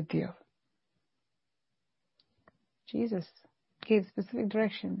go with you. Jesus gave specific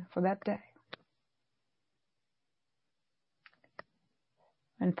direction for that day.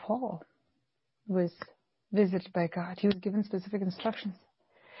 And Paul was visited by God. He was given specific instructions.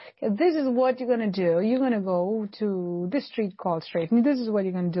 Okay, this is what you're going to do. You're going to go to this street called Straight. And this is what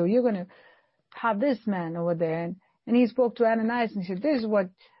you're going to do. You're going to have this man over there. And he spoke to Ananias and he said, this is what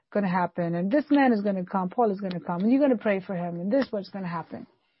going to happen, and this man is going to come, Paul is going to come, and you're going to pray for him, and this is what's going to happen.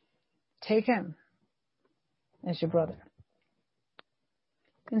 Take him as your brother.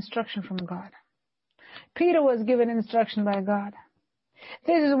 Instruction from God. Peter was given instruction by God.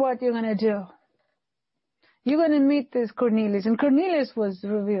 This is what you're going to do. You're going to meet this Cornelius. And Cornelius was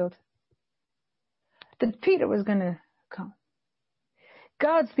revealed that Peter was going to come.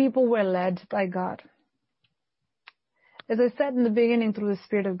 God's people were led by God. As I said in the beginning, through the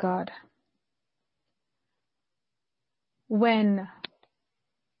Spirit of God, when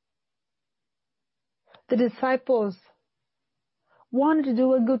the disciples wanted to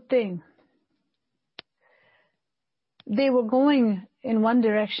do a good thing, they were going in one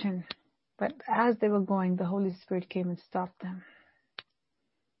direction, but as they were going, the Holy Spirit came and stopped them.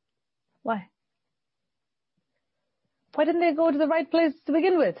 Why? Why didn't they go to the right place to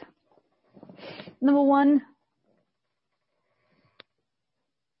begin with? Number one,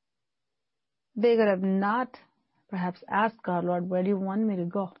 they could have not perhaps asked God, Lord, where do you want me to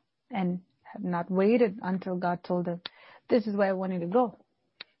go? And have not waited until God told them, this is where I want you to go.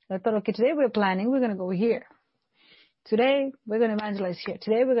 I thought, okay, today we're planning, we're going to go here. Today we're going to evangelize here.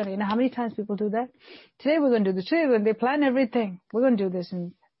 Today we're going to, you know how many times people do that? Today we're going to do this. Today they plan everything. We're going to do this,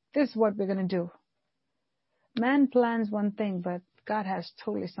 and this is what we're going to do. Man plans one thing, but God has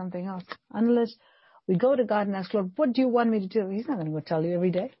totally something else. Unless we go to God and ask, Lord, what do you want me to do? He's not going to go tell you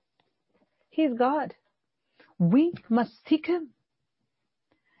every day. He's God. We must seek Him.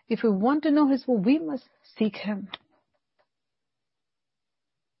 If we want to know His will, we must seek Him.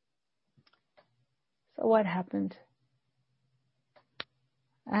 So what happened?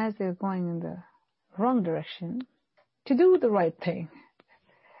 As they were going in the wrong direction, to do the right thing,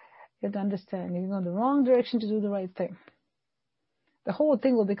 you have to understand, if you go in the wrong direction to do the right thing, the whole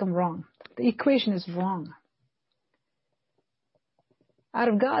thing will become wrong. The equation is wrong. Out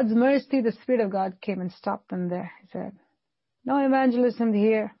of God's mercy, the Spirit of God came and stopped them there. He said, no evangelism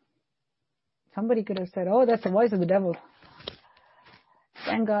here. Somebody could have said, oh, that's the voice of the devil.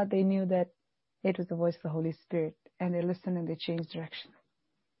 Thank God they knew that it was the voice of the Holy Spirit, and they listened and they changed direction.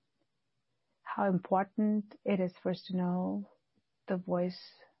 How important it is for us to know the voice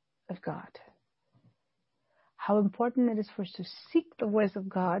of God. How important it is for us to seek the voice of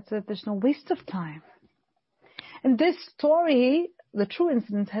God so that there's no waste of time. And this story, the true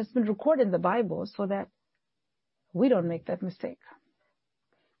incident, has been recorded in the Bible so that we don't make that mistake.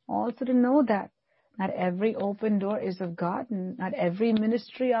 Also to know that not every open door is of God, and not every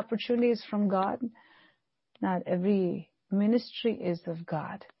ministry opportunity is from God. Not every ministry is of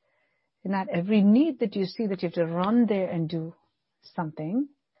God. And not every need that you see that you have to run there and do something.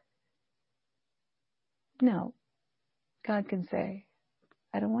 No. God can say,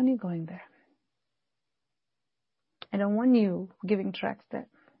 I don't want you going there. I don't want you giving tracts there.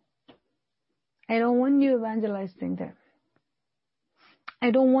 I don't want you evangelizing there.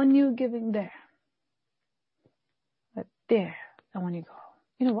 I don't want you giving there. But there, I want you to go.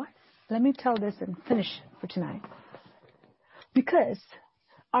 You know what? Let me tell this and finish for tonight. Because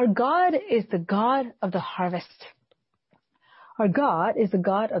our God is the God of the harvest. Our God is the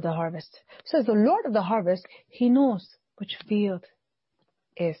God of the harvest. So as the Lord of the harvest, He knows which field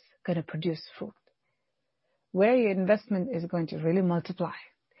is going to produce fruit, where your investment is going to really multiply.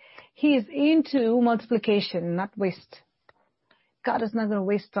 He is into multiplication, not waste. God is not going to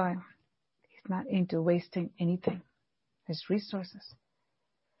waste time. He's not into wasting anything. His resources.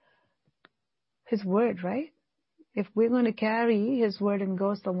 His word, right? If we're going to carry His word and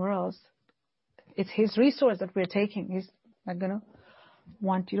go somewhere else, it's His resource that we're taking. He's not going to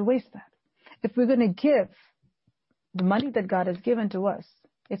want you to waste that. If we're going to give the money that God has given to us,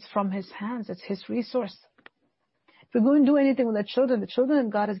 it's from His hands. It's His resource. If we're going to do anything with the children that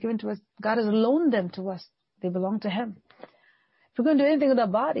God has given to us, God has loaned them to us. They belong to Him. If we're going to do anything with our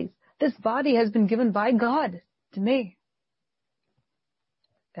bodies, this body has been given by God to me.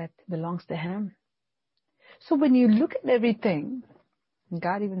 That belongs to Him. So when you look at everything,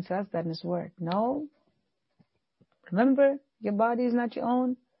 God even says that in His word. No. Remember, your body is not your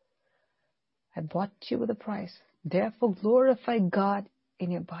own. I bought you with a price. Therefore, glorify God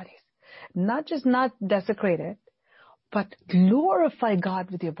in your bodies. Not just not desecrate it, but glorify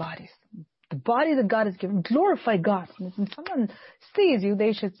God with your bodies. The body that God has given, glorify God. And when someone sees you,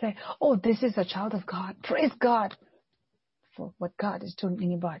 they should say, oh, this is a child of God. Praise God for what God is doing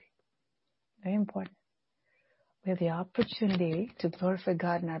in your body. Very important. We have the opportunity to glorify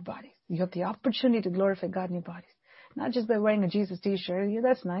God in our bodies. You have the opportunity to glorify God in your bodies. Not just by wearing a Jesus t-shirt. Yeah,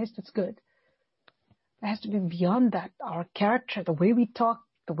 that's nice. That's good. It has to be beyond that. Our character, the way we talk,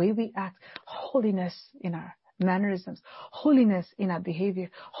 the way we act, holiness in our mannerisms, holiness in our behavior,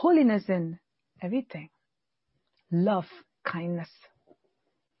 holiness in everything. Love, kindness.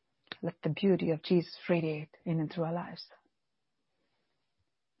 Let the beauty of Jesus radiate in and through our lives.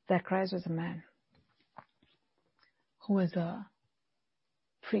 Zacharias was a man who was a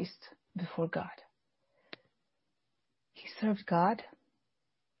priest before God. He served God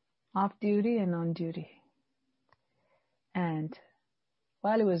off duty and on duty. And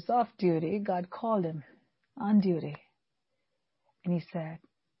while he was off duty, God called him on duty. And he said,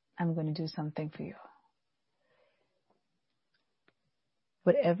 I'm going to do something for you.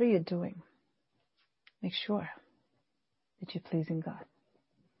 Whatever you're doing, make sure that you're pleasing God.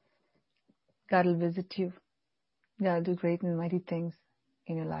 God will visit you. God will do great and mighty things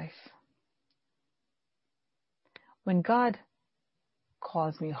in your life. When God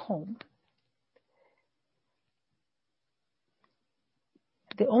calls me home,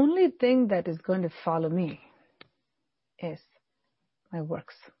 the only thing that is going to follow me is my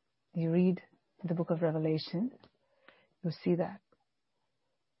works. You read the book of Revelation, you'll see that.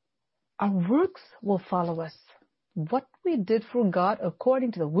 Our works will follow us. What we did for God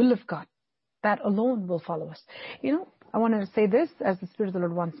according to the will of God, that alone will follow us. You know, I want to say this as the Spirit of the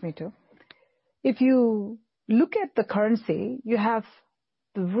Lord wants me to. If you look at the currency, you have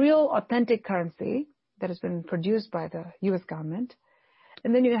the real authentic currency that has been produced by the U.S. government,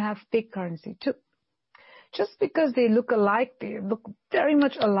 and then you have fake currency too. Just because they look alike, they look very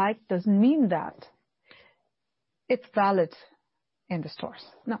much alike, doesn't mean that it's valid in the stores.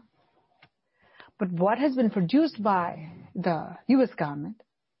 No. But what has been produced by the U.S. government,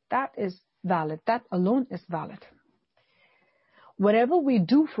 that is valid. That alone is valid. Whatever we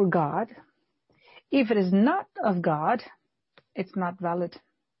do for God, if it is not of God, it's not valid.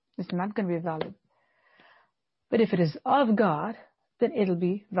 It's not going to be valid. But if it is of God, then it'll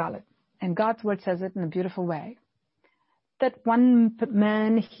be valid. And God's word says it in a beautiful way. That one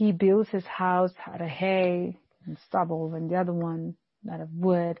man, he builds his house out of hay and stubble, and the other one out of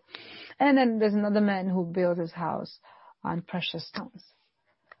wood. And then there's another man who builds his house on precious stones.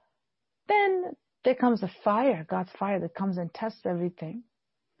 Then there comes a fire, God's fire, that comes and tests everything.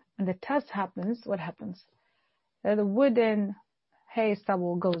 When the test happens, what happens? The wood and hay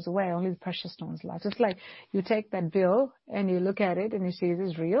stubble goes away, only the precious stones last. It's like you take that bill and you look at it and you see, is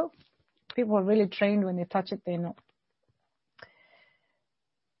this real? People are really trained. When they touch it, they know.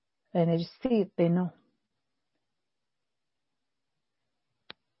 And they just see it, they know.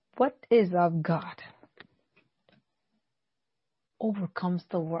 What is of God overcomes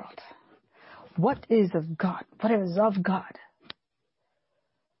the world. What is of God, whatever is of God,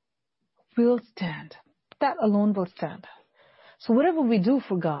 will stand. That alone will stand. So whatever we do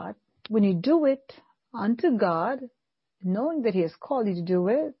for God, when you do it unto God, knowing that He has called you to do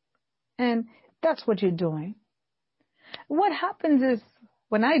it, and that's what you're doing, what happens is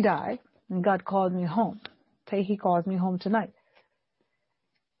when I die and God called me home, say He calls me home tonight.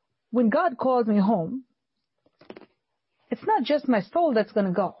 When God calls me home, it's not just my soul that's going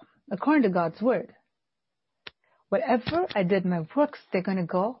to go, according to God's word. Whatever I did, my works, they're going to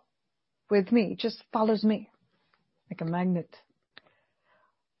go with me. It just follows me like a magnet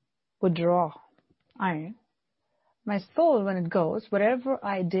would draw iron. My soul, when it goes, whatever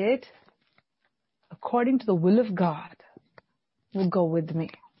I did, according to the will of God, will go with me.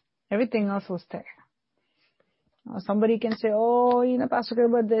 Everything else will stay. Somebody can say, oh, Pastor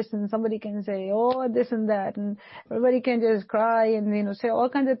Kiruba this, and somebody can say, oh, this and that, and everybody can just cry and, say all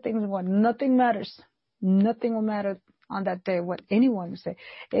kinds of things. What? Nothing matters. Nothing will matter on that day, what anyone will say.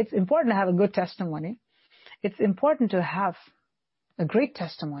 It's important to have a good testimony. It's important to have a great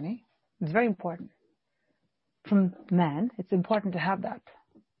testimony. It's very important. From man, it's important to have that.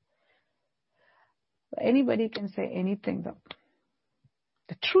 But anybody can say anything, though.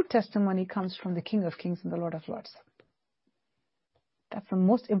 The true testimony comes from the King of Kings and the Lord of Lords. That's the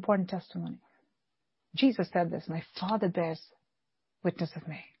most important testimony. Jesus said this, my Father bears witness of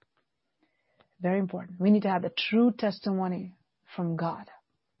me. Very important. We need to have the true testimony from God.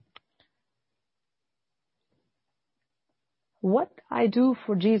 What I do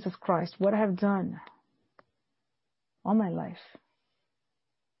for Jesus Christ, what I have done all my life,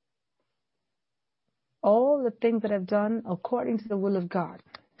 all the things that I've done according to the will of God,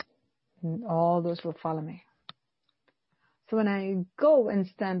 and all those will follow me. So when I go and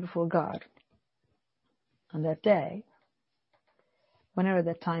stand before God on that day, whenever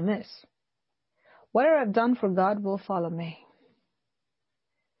that time is, whatever I've done for God will follow me.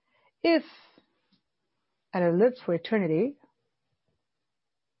 If I have lived for eternity,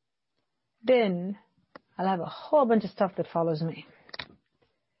 then I'll have a whole bunch of stuff that follows me.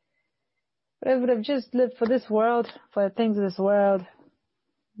 But I would have just lived for this world, for the things of this world,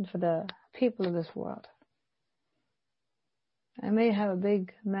 and for the people of this world. I may have a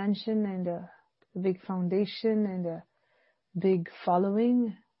big mansion and a big foundation and a big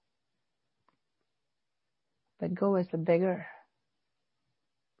following, but go as a beggar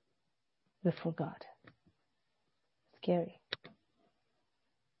before God. Scary.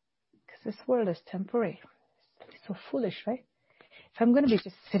 Because this world is temporary. It's so foolish, right? If I'm going to be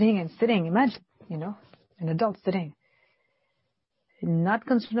just sitting and sitting, imagine, an adult sitting, not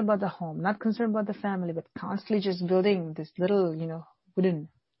concerned about the home, not concerned about the family, but constantly just building this little, wooden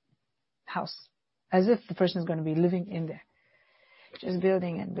house, as if the person is going to be living in there. Just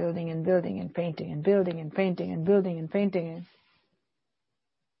building and building and building and painting and building and painting and building and painting.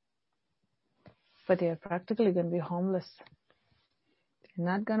 But they're practically going to be homeless. They're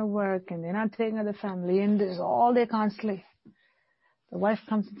not going to work and they're not taking care of the family, and this is all day constantly. The wife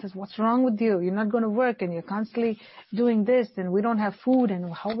comes and says, what's wrong with you? You're not going to work and you're constantly doing this, and we don't have food,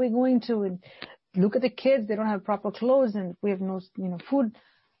 and how are we going to? And look at the kids, they don't have proper clothes, and we have no, food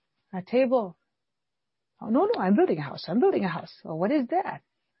at our table. Oh, no, I'm building a house. Oh, what is that?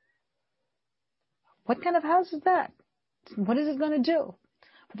 What kind of house is that? What is it going to do?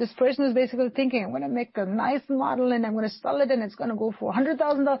 But this person is basically thinking, I'm going to make a nice model and I'm going to sell it and it's going to go for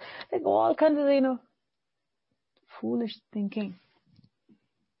 $100,000. They go all kinds of, foolish thinking.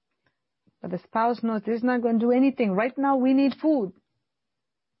 But the spouse knows this is not going to do anything. Right now we need food.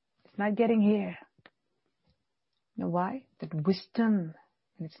 It's not getting here. You know why? That wisdom,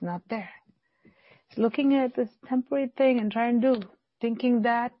 and it's not there. It's looking at this temporary thing and trying to do, thinking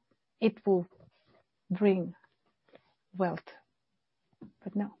that it will bring wealth.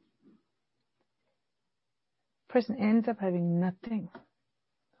 But no. Person ends up having nothing.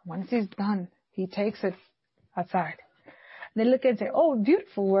 Once he's done, he takes it outside. They look and say, oh,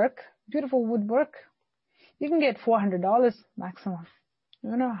 beautiful work, beautiful woodwork. You can get $400 maximum.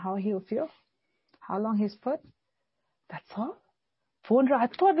 You know how he'll feel? How long he's put? That's all? 400. I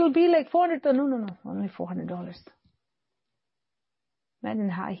thought it'll be like 400. No. Only $400. Imagine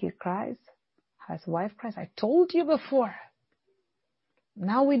how he cries. How his wife cries. I told you before.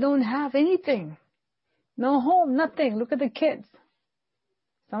 Now we don't have anything. No home, nothing. Look at the kids.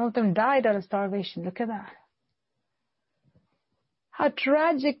 Some of them died out of starvation. Look at that. How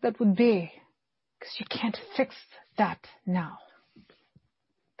tragic that would be. Because you can't fix that now.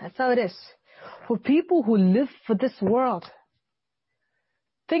 That's how it is. For people who live for this world,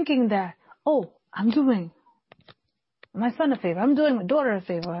 thinking that, oh, I'm doing my son a favor, I'm doing my daughter a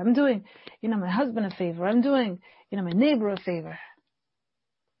favor, I'm doing, my husband a favor, I'm doing, my neighbor a favor.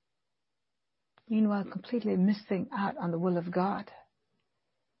 Meanwhile, completely missing out on the will of God.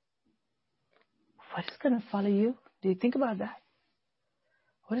 What is going to follow you? Do you think about that?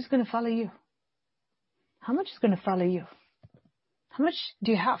 What is going to follow you? How much is going to follow you? How much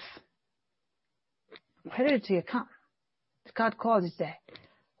do you have? Credit to your account. If God calls you today,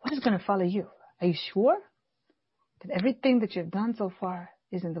 what is going to follow you? Are you sure that everything that you've done so far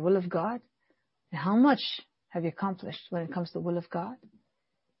is in the will of God? And how much have you accomplished when it comes to the will of God?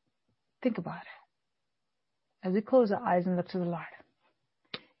 Think about it. As we close our eyes and look to the Lord,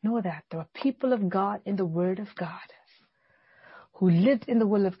 know that there are people of God in the Word of God who lived in the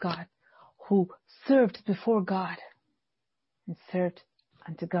will of God, who served before God and served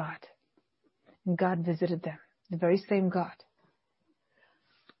unto God. And God visited them, the very same God.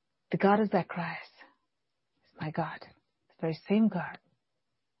 The God of Zacharias is my God. The very same God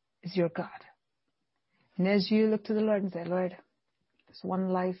is your God. And as you look to the Lord and say, Lord, this one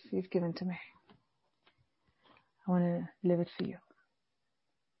life you've given to me, I want to live it for you.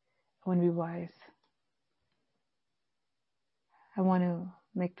 I want to be wise. I want to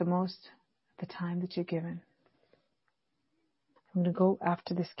make the most of the time that you're given. I'm going to go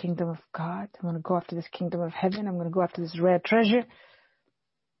after this kingdom of God. I'm going to go after this kingdom of heaven. I'm going to go after this rare treasure.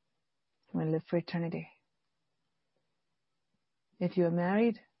 I'm going to live for eternity. If you are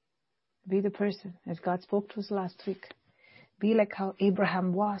married, be the person, as God spoke to us last week. Be like how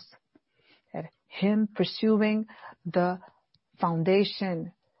Abraham was. That him pursuing the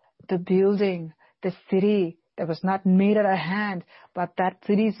foundation, the building, the city that was not made at a hand, but that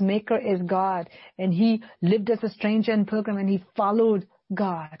city's maker is God. And he lived as a stranger and pilgrim, and he followed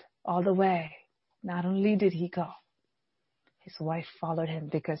God all the way. Not only did he go, his wife followed him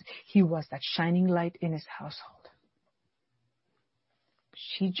because he was that shining light in his household.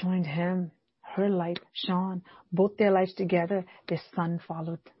 She joined him. Her light shone. Both their lights together, their son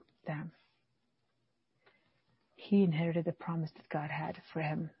followed them. He inherited the promise that God had for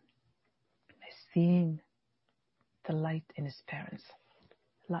him by seeing the light in his parents'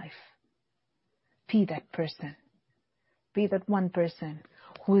 life. Be that person. Be that one person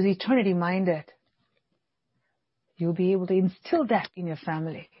who is eternity minded. You'll be able to instill that in your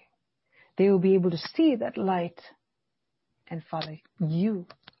family. They will be able to see that light and follow you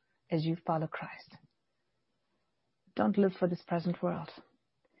as you follow Christ. Don't live for this present world.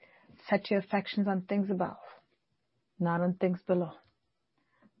 Set your affections on things above, not on things below.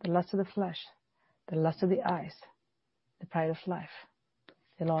 The lust of the flesh, the lust of the eyes, the pride of life,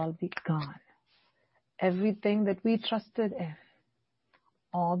 they'll all be gone. Everything that we trusted in,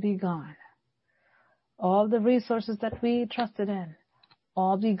 all be gone. All the resources that we trusted in,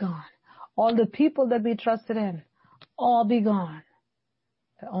 all be gone. All the people that we trusted in, all be gone.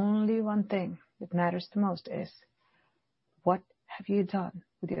 The only one thing that matters the most is, what have you done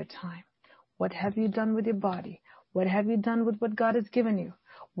with your time? What have you done with your body? What have you done with what God has given you?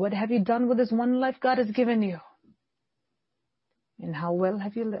 What have you done with this one life God has given you? And how well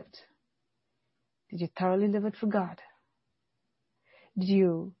have you lived? Did you thoroughly live it for God? Did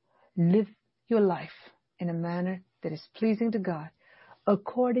you live your life in a manner that is pleasing to God,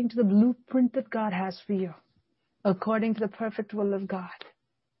 according to the blueprint that God has for you, according to the perfect will of God?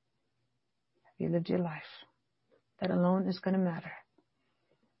 Have you lived your life? That alone is going to matter.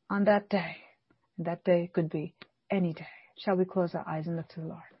 On that day, and that day could be any day. Shall we close our eyes and look to the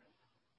Lord?